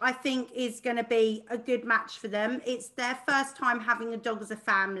 which I think is going to be a good match for them. It's their first time having a dog as a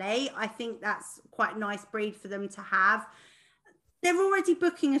family. I think that's quite a nice breed for them to have. They're already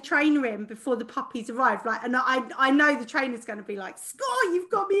booking a trainer in before the puppies arrive. Like, and I know the trainer's going to be like, Scott,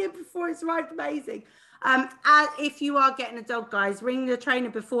 you've got me in before it's arrived. Amazing. If you are getting a dog, guys, ring the trainer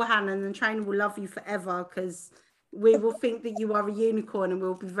beforehand and the trainer will love you forever, because we will think that you are a unicorn and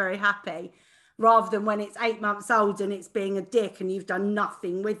we'll be very happy, rather than when it's 8 months old and it's being a dick and you've done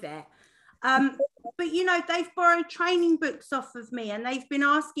nothing with it. But, you know, they've borrowed training books off of me, and they've been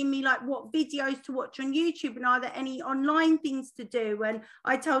asking me like what videos to watch on YouTube, and are there any online things to do? And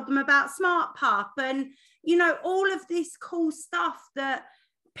I told them about Smart Pup and, you know, all of this cool stuff that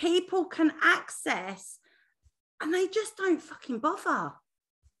people can access, and they just don't fucking bother.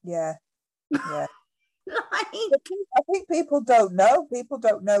 Yeah. Yeah. Like, I think people don't know. People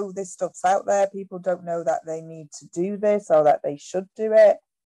don't know this stuff's out there. People don't know that they need to do this or that they should do it.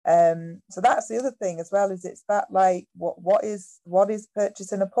 So that's the other thing as well, is it's that like what is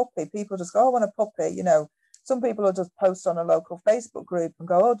purchasing a puppy. People just go, oh, I want a puppy, you know. Some people will just post on a local Facebook group and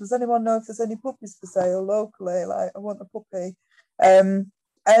go, oh, does anyone know if there's any puppies for sale locally? Like, I want a puppy.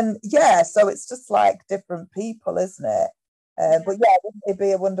 And yeah, so it's just like different people, isn't it? But yeah, wouldn't it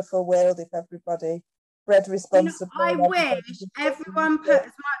be a wonderful world if everybody bred responsibly? You know, I wish everyone put as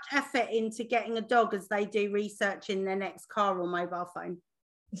much effort into getting a dog as they do researching their next car or mobile phone.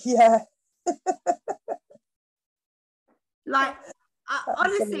 Yeah. Like,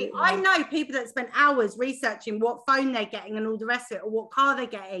 honestly, I know people that spend hours researching what phone they're getting and all the rest of it, or what car they're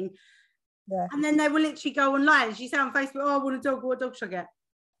getting. Yeah. And then they will literally go online, as you say on Facebook, oh, I want a dog, what dog should I get?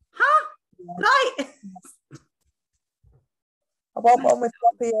 Huh? Yeah. Like, I want one with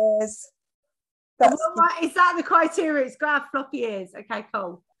floppy ears. Is that the criteria? It's got to have floppy ears. Okay,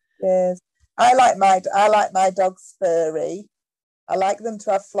 cool. Yes. I like my dogs furry. I like them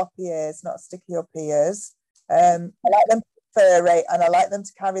to have floppy ears, not sticky up ears. I like them furry, and I like them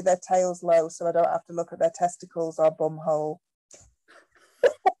to carry their tails low so I don't have to look at their testicles or bum hole.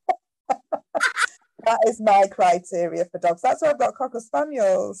 That is my criteria for dogs. That's why I've got Cocker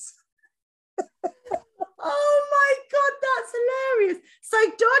Spaniels. Oh my God, that's hilarious. So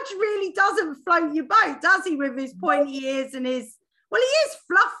Dodge really doesn't float your boat, does he, with his pointy ears and his... Well, he is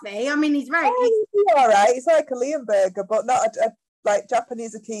fluffy. I mean, he's very... Oh, he's all right. He's like a Leonberger, but not like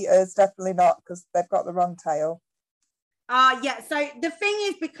Japanese Akitas, definitely not, because they've got the wrong tail. Yeah, so the thing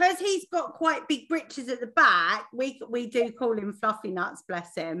is, because he's got quite big britches at the back, we do call him Fluffy Nuts,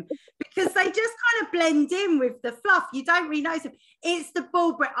 bless him, because they just kind of blend in with the fluff. You don't really notice him. It's the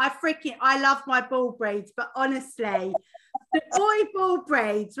bull breed. I love my bull breeds, but honestly, the boy bull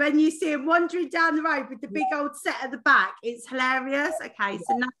breeds, when you see him wandering down the road with the big old set at the back, it's hilarious. Okay,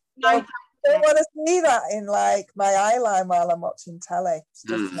 so no I don't want to see that in like my eye line while I'm watching telly. It's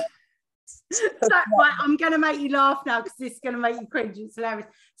just Right, I'm going to make you laugh now because this is going to make you cringe. It's hilarious.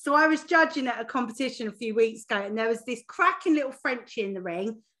 So I was judging at a competition a few weeks ago, and there was this cracking little Frenchie in the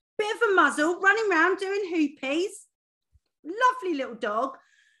ring, bit of a muzzle, running around doing hoopies. Lovely little dog.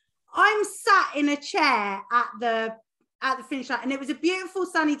 I'm sat in a chair at the finish line, and it was a beautiful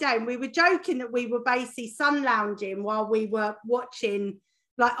sunny day, and we were joking that we were basically sun lounging while we were watching.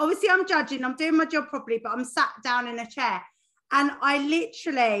 Like, obviously I'm judging, I'm doing my job properly, but I'm sat down in a chair, and I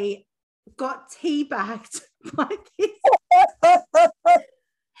literally got teabagged by this.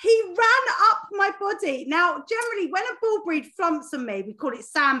 He ran up my body. Now, generally, when a bull breed flumps on me, we call it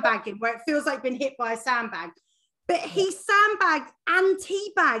sandbagging, where it feels like being hit by a sandbag. But he sandbagged and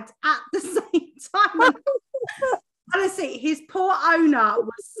teabagged at the same time. Honestly, his poor owner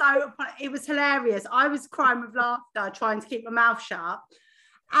was it was hilarious. I was crying with laughter, trying to keep my mouth shut.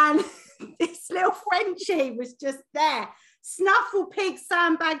 And this little Frenchie was just there. Snuffle pig,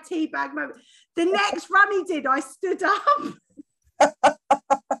 sandbag, teabag moment. The next run he did, I stood up.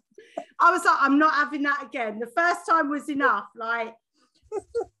 I was like, I'm not having that again. The first time was enough. Like,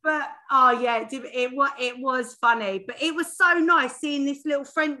 but oh yeah, it was funny. But it was so nice seeing this little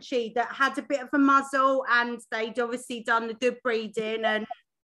Frenchie that had a bit of a muzzle, and they'd obviously done the good breeding, and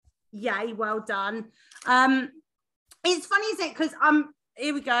yay, well done. It's funny, isn't it? Because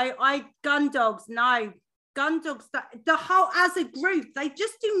here we go. Gun dogs, the whole, as a group, they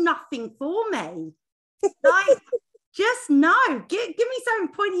just do nothing for me. Like, just no. Give me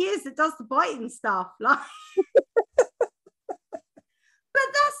some pointy ears that does the biting stuff. Like, but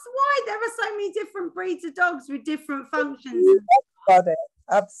that's why there are so many different breeds of dogs with different functions. Got it.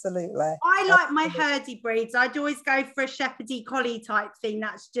 Absolutely. I like my herdy breeds. I'd always go for a Shepherdy collie type thing.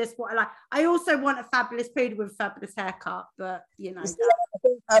 That's just what I like. I also want a fabulous poodle with a fabulous haircut, but you know. You see, I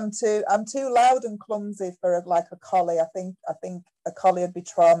think I'm too loud and clumsy for like a collie. I think a collie would be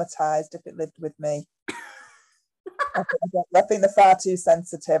traumatized if it lived with me. I think they're far too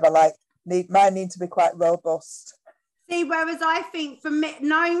sensitive. Mine need to be quite robust. See, whereas I think from me,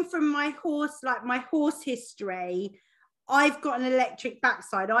 knowing from my horse, like my horse history, I've got an electric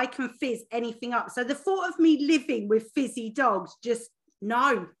backside. I can fizz anything up. So the thought of me living with fizzy dogs, just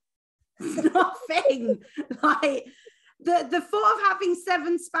no, nothing. Like the thought of having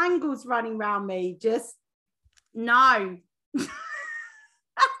 7 spangles running around me, just no.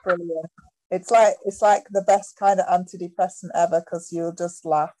 Brilliant. It's like the best kind of antidepressant ever, because you'll just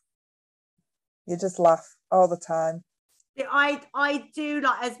laugh. You just laugh all the time. I do,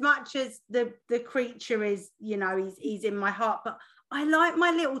 like, as much as the creature is, you know, he's in my heart, but I like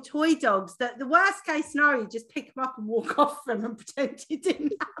my little toy dogs. That the worst case scenario, just pick them up and walk off them and pretend it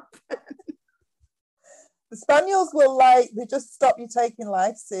didn't happen. The spaniels they just stop you taking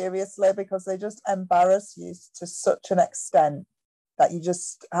life seriously, because they just embarrass you to such an extent that you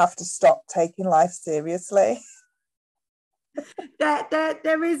just have to stop taking life seriously.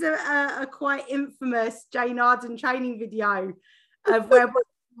 There is a quite infamous Jane Arden training video of where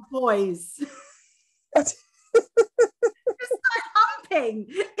boys just like humping.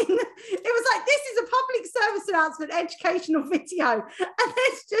 It was like, this is a public service announcement, educational video, and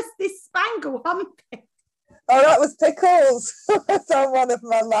there's just this spangle humping. Oh, that was Pickles. It's on one of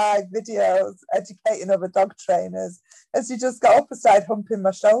my live videos, educating other dog trainers, as you just got up and started humping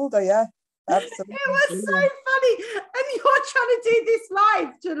my shoulder. Yeah, absolutely. It was so funny. And you're trying to do this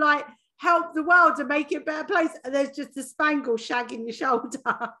live to like help the world and make it a better place, and there's just a spangle shagging your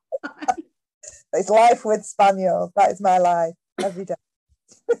shoulder. It's life with spaniels. That is my life every day.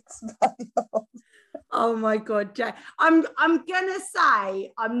 With spaniels. Oh my God, Jay. I'm gonna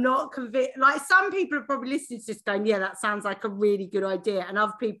say I'm not convinced. Like, some people are probably listening to this going, yeah, that sounds like a really good idea. And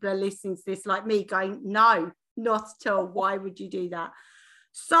other people are listening to this like me going, no, not at all. Why would you do that?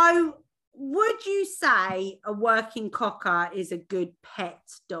 So would you say a working cocker is a good pet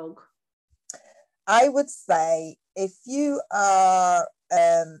dog? I would say if you are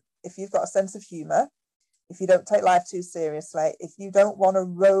if you've got a sense of humor, if you don't take life too seriously, if you don't want a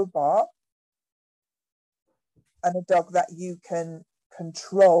robot and a dog that you can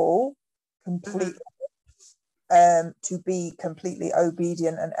control completely, to be completely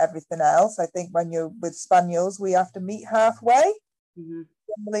obedient and everything else. I think when you're with spaniels, we have to meet halfway.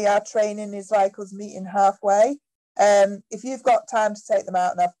 Normally our training is like us meeting halfway. If you've got time to take them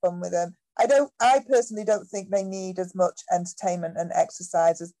out and have fun with them, I personally don't think they need as much entertainment and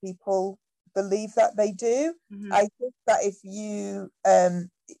exercise as people believe that they do. I think that if you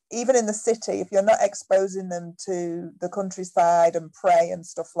even in the city, if you're not exposing them to the countryside and prey and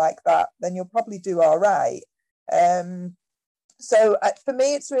stuff like that, then you'll probably do all right. So for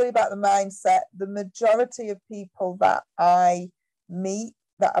me, it's really about the mindset. The majority of people that I meet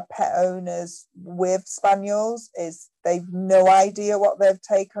that are pet owners with spaniels is they've no idea what they've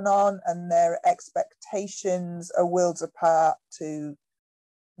taken on, and their expectations are worlds apart to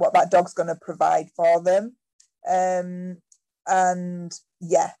what that dog's going to provide for them. And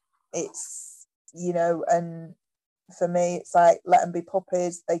yeah, it's, you know, and for me, it's like, let them be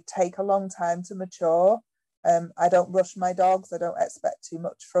puppies. They take a long time to mature. I don't rush my dogs. I don't expect too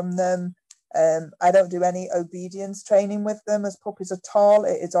much from them. I don't do any obedience training with them as puppies at all.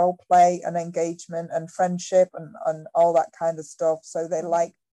 It is all play and engagement and friendship and all that kind of stuff. So they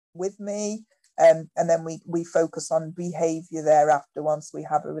like with me, and then we focus on behavior thereafter once we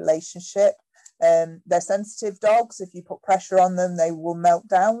have a relationship. They're sensitive dogs. If you put pressure on them, they will melt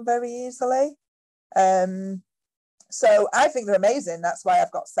down very easily. So I think they're amazing. That's why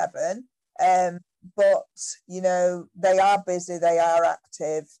I've got 7. But, you know, they are busy, they are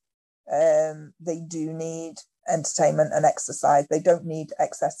active. They do need entertainment and exercise. They don't need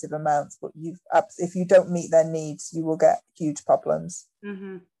excessive amounts, but if you don't meet their needs, you will get huge problems.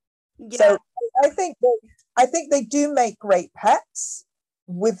 Yeah. So I think they do make great pets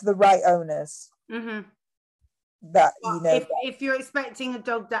with the right owners. That, well, you know, if you're expecting a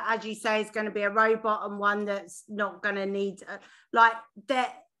dog that, as you say, is going to be a robot, and one that's not going to need like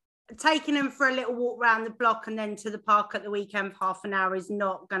that, taking them for a little walk around the block and then to the park at the weekend for half an hour is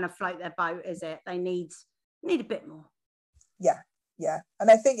not going to float their boat, is it? They need a bit more. Yeah.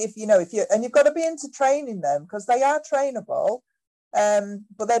 And I think you've got to be into training them, because they are trainable,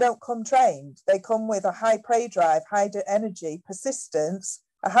 but they don't come trained. They come with a high prey drive, high energy, persistence,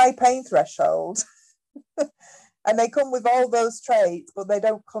 a high pain threshold. And they come with all those traits, but they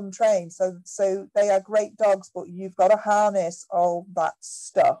don't come trained. So they are great dogs, but you've got to harness all that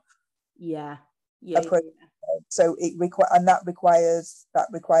stuff. Yeah. So that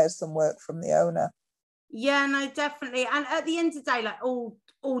requires some work from the owner. Yeah, no, definitely. And at the end of the day, like all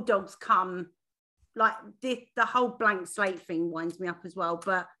dogs come, like the whole blank slate thing winds me up as well,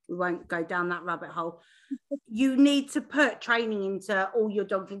 but we won't go down that rabbit hole. You need to put training into all your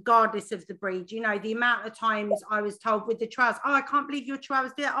dogs, regardless of the breed. You know, the amount of times I was told with the Chihuahuas, oh, I can't believe your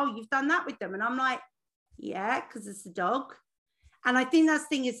Chihuahuas did it. Oh, you've done that with them. And I'm like, yeah, because it's a dog. And I think that's the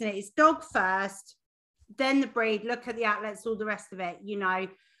thing, isn't it? It's dog first, then the breed, look at the outlets, all the rest of it, you know.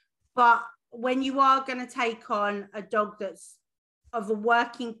 But when you are going to take on a dog that's of a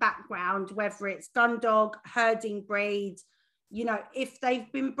working background, whether it's gun dog, herding breed, you know, if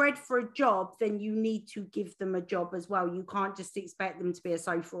they've been bred for a job, then you need to give them a job as well. You can't just expect them to be a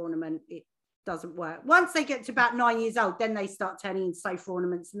sofa ornament. It doesn't work. Once they get to about 9 years old, then they start turning into sofa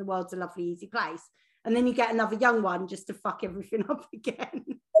ornaments and the world's a lovely, easy place. And then you get another young one just to fuck everything up again.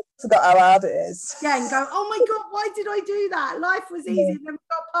 Forgot how hard it is. Yeah, and go, oh my God, why did I do that? Life was easy. Yeah. Then we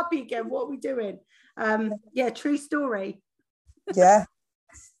got a puppy again. What are we doing? Yeah, true story. Yeah.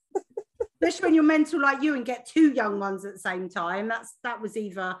 Especially when you're mental like you and get two young ones at the same time. That was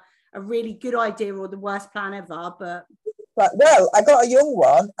either a really good idea or the worst plan ever. But well, I got a young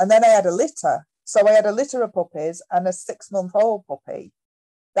one and then I had a litter. So I had a litter of puppies and a 6-month-old puppy.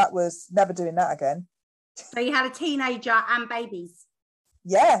 That was never doing that again. So you had a teenager and babies.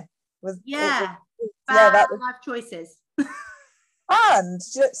 Yeah. Bad life choices. And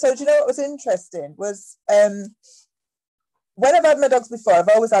so do you know what was interesting was when I've had my dogs before, I've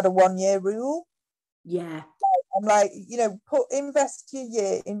always had a 1-year rule. Yeah. I'm like, you know, invest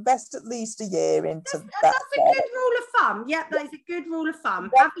at least a year into that. That's a good rule of thumb. Yep, that is a good rule of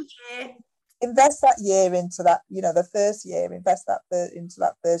thumb. Have a year. Invest that year into that, you know, the first year, invest that into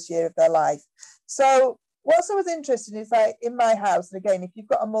that first year of their life. So what's always interesting is like in my house, and again, if you've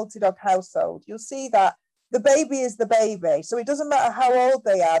got a multi-dog household, you'll see that the baby is the baby. So it doesn't matter how old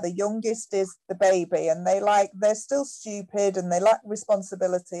they are, the youngest is the baby, and they're still stupid and they lack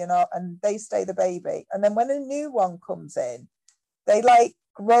responsibility and they stay the baby. And then when a new one comes in, they like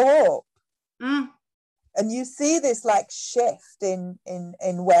grow up. And you see this like shift in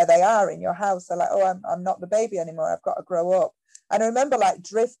where they are in your house. They're like, oh, I'm not the baby anymore. I've got to grow up. And I remember like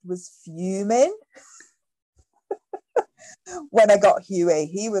Drift was fuming when I got Huey.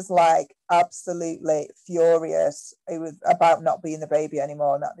 He was like absolutely furious. It was about not being the baby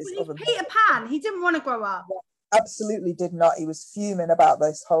anymore. And that this other Peter Pan. He didn't want to grow up. Absolutely did not. He was fuming about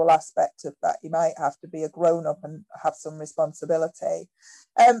this whole aspect of that. You might have to be a grown up and have some responsibility.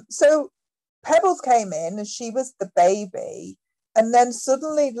 So Pebbles came in and she was the baby, and then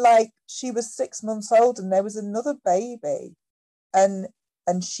suddenly like she was 6 months old and there was another baby, and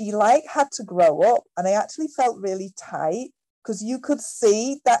she like had to grow up, and I actually felt really tight because you could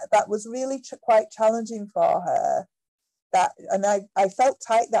see that was really quite challenging for her. And I felt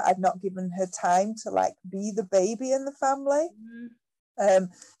tight that I'd not given her time to like be the baby in the family.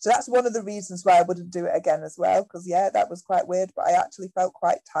 So that's one of the reasons why I wouldn't do it again as well, because yeah, that was quite weird, but I actually felt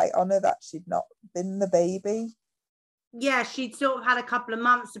quite tight on her that she'd not been the baby. Yeah, she'd sort of had a couple of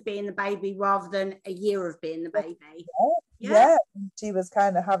months of being the baby rather than a year of being the baby. Yeah. She was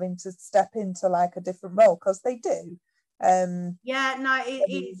kind of having to step into like a different role, because they do. Yeah, no,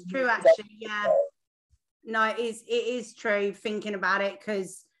 it's true actually. Yeah, no, it is true thinking about it,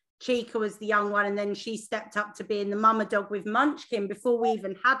 because Chica was the young one and then she stepped up to being the mama dog with Munchkin before we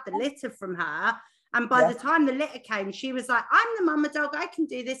even had the litter from her. And by the time the litter came, she was like, I'm the mama dog, I can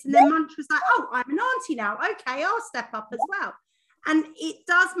do this. And then Munch was like, oh, I'm an auntie now. Okay, I'll step up as well. And it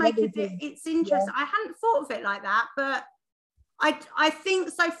does make it's interesting. I hadn't thought of it like that, but I think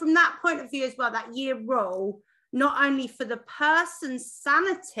so from that point of view as well, that year rule, not only for the person's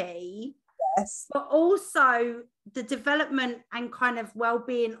sanity, but also the development and kind of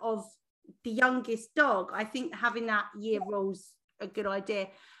well-being of the youngest dog. I think having that year rule's a good idea.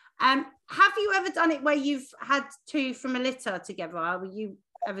 Have you ever done it where you've had two from a litter together? Have you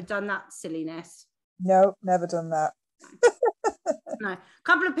ever done that silliness? No, never done that. No, a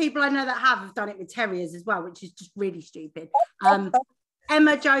couple of people I know that have done it with terriers as well, which is just really stupid. Emma,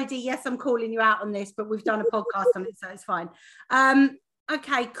 Jodie, yes, I'm calling you out on this, but we've done a podcast on it, so it's fine.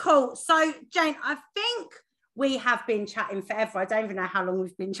 Okay, cool. So, Jane, I think we have been chatting forever. I don't even know how long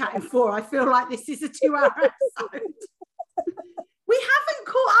we've been chatting for. I feel like this is a 2-hour episode. We haven't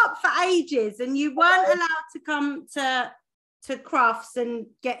caught up for ages, and you weren't allowed to come to Crufts and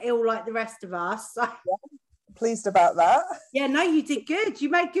get ill like the rest of us. So. pleased about that. Yeah, no, you did good. You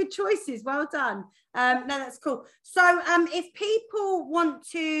made good choices. Well done. No, that's cool. So if people want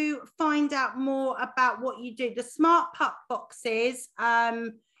to find out more about what you do, the Smart Pup boxes,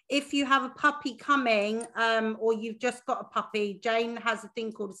 if you have a puppy coming or you've just got a puppy, Jane has a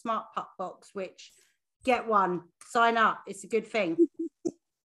thing called a Smart Pup box, which get one, sign up. It's a good thing.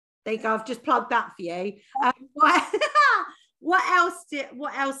 There you go. I've just plugged that for you. What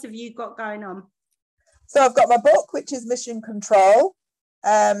else have you got going on? So I've got my book, which is Mission Control.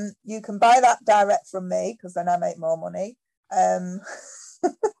 You can buy that direct from me because then I make more money. It's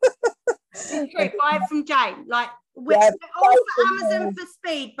true. Buy it from Jane. Like we're all for Amazon for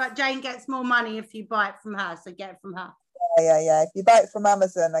speed, but Jane gets more money if you buy it from her. So get it from her. Yeah. If you buy it from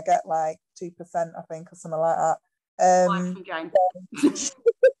Amazon, I get like 2%, I think, or something like that. Buy it from Jane.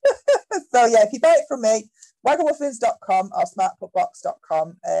 So yeah, if you buy it from me, waggermuffins.com or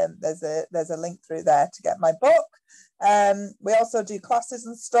smartpupbox.com, there's a link through there to get my book. We also do classes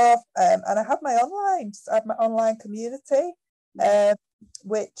and stuff, and I have my online community,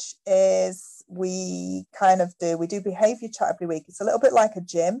 which is we do behavior chat every week. It's a little bit like a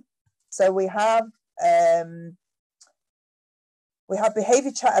gym. So we have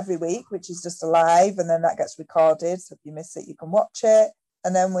behavior chat every week, which is just a live, and then that gets recorded. So if you miss it, you can watch it.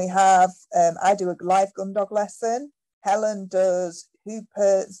 And then we have, I do a live gun dog lesson. Helen does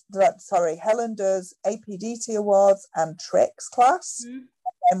APDT awards and tricks class. Mm-hmm.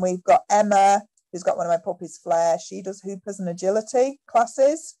 And we've got Emma, who's got one of my puppies, Flair. She does hoopers and agility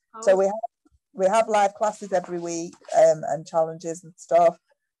classes. Oh. So we have live classes every week and challenges and stuff.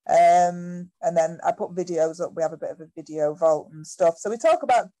 And then I put videos up. We have a bit of a video vault and stuff. So we talk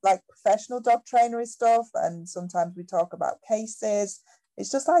about like professional dog trainery stuff, and sometimes we talk about cases. It's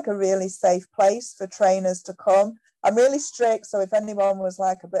just like a really safe place for trainers to come. I'm really strict, so if anyone was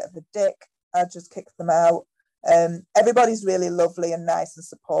like a bit of a dick, I'd just kick them out. Everybody's really lovely and nice and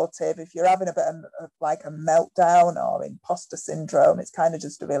supportive. If you're having a bit of like a meltdown or imposter syndrome, it's kind of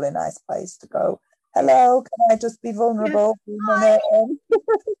just a really nice place to go. Hello, can I just be vulnerable for a minute?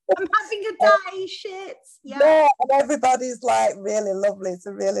 I'm having a day, shit. Yeah, and everybody's like really lovely. It's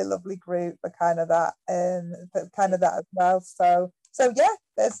a really lovely group for kind of that as well. So yeah,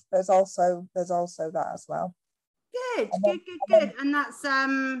 there's also that as well. Good. And that's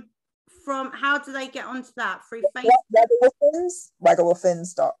from, how do they get onto that? Through Facebook?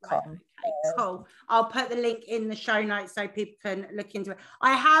 Waggermuffins.com. Right, okay, cool. I'll put the link in the show notes so people can look into it.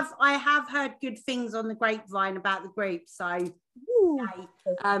 I have heard good things on the grapevine about the group, so it's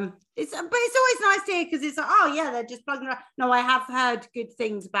always nice to hear, because it's like, oh yeah, they're just plugging around. No, I have heard good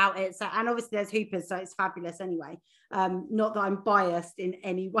things about it. So, and obviously there's hoopers, so it's fabulous anyway. Not that I'm biased in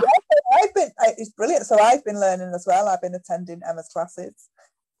any way. It's brilliant. So I've been learning as well. I've been attending Emma's classes.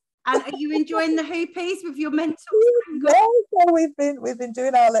 And are you enjoying the hoopies with your mentors? Yeah, so we've been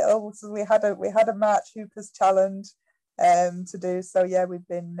doing our little. So we had a March Hoopers challenge to do. So yeah, we've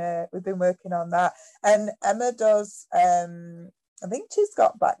been working on that. And Emma does. I think she's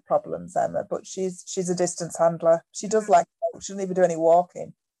got back problems, Emma, but she's a distance handler. She does she doesn't even do any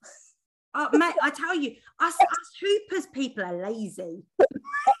walking. Oh, mate, I tell you, us hoopers people are lazy.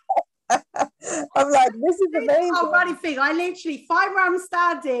 I'm like, this is amazing. Oh, funny thing, I literally find where I'm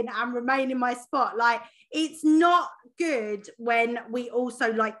standing and remain in my spot. Like, it's not good when we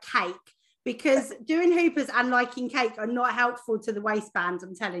also like cake, because doing hoopers and liking cake are not helpful to the waistband,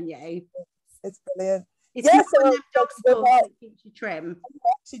 I'm telling you. It's brilliant. It's not one of them dog sports that keeps you trim.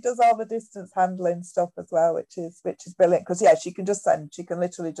 She does all the distance handling stuff as well, which is brilliant, because yeah, she can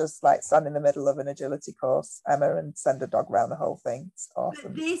literally just like stand in the middle of an agility course, Emma, and send a dog around the whole thing. It's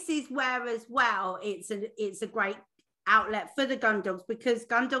awesome. But this is where as well it's a great outlet for the gun dogs, because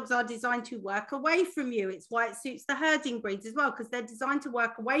gun dogs are designed to work away from you. It's why it suits the herding breeds as well, because they're designed to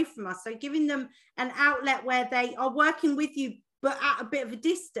work away from us. So giving them an outlet where they are working with you but at a bit of a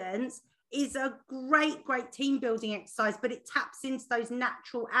distance is a great team building exercise, but it taps into those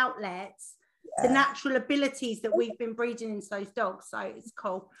natural outlets, the natural abilities that we've been breeding into those dogs. So it's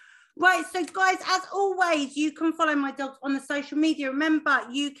cool. Right, so guys, as always, you can follow my dogs on the social media. Remember,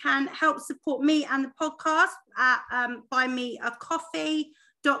 you can help support me and the podcast at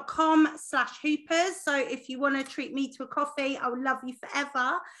buymeacoffee.com/hoopers. So if you want to treat me to a coffee, I will love you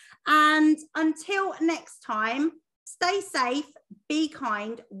forever. And until next time, stay safe, be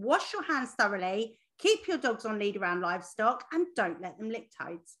kind, wash your hands thoroughly, keep your dogs on lead around livestock, and don't let them lick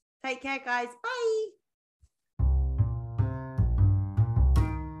toads. Take care, guys. Bye.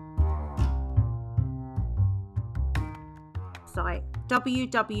 Site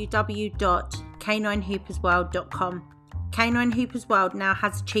www.caninehoopersworld.com. Canine Hoopers World now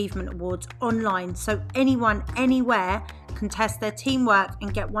has achievement awards online, so anyone, anywhere can test their teamwork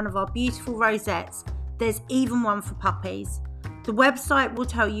and get one of our beautiful rosettes. There's even one for puppies. The website will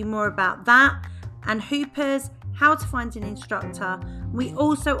tell you more about that and Hoopers, how to find an instructor. We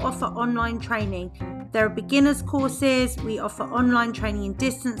also offer online training. There are beginners courses, we offer online training in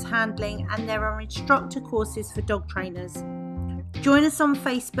distance handling, and there are instructor courses for dog trainers. Join us on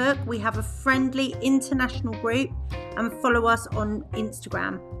Facebook. We have a friendly international group, and follow us on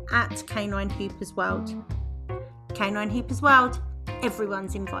Instagram at Canine Hoopers World. Canine Hoopers World,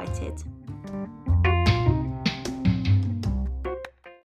 everyone's invited.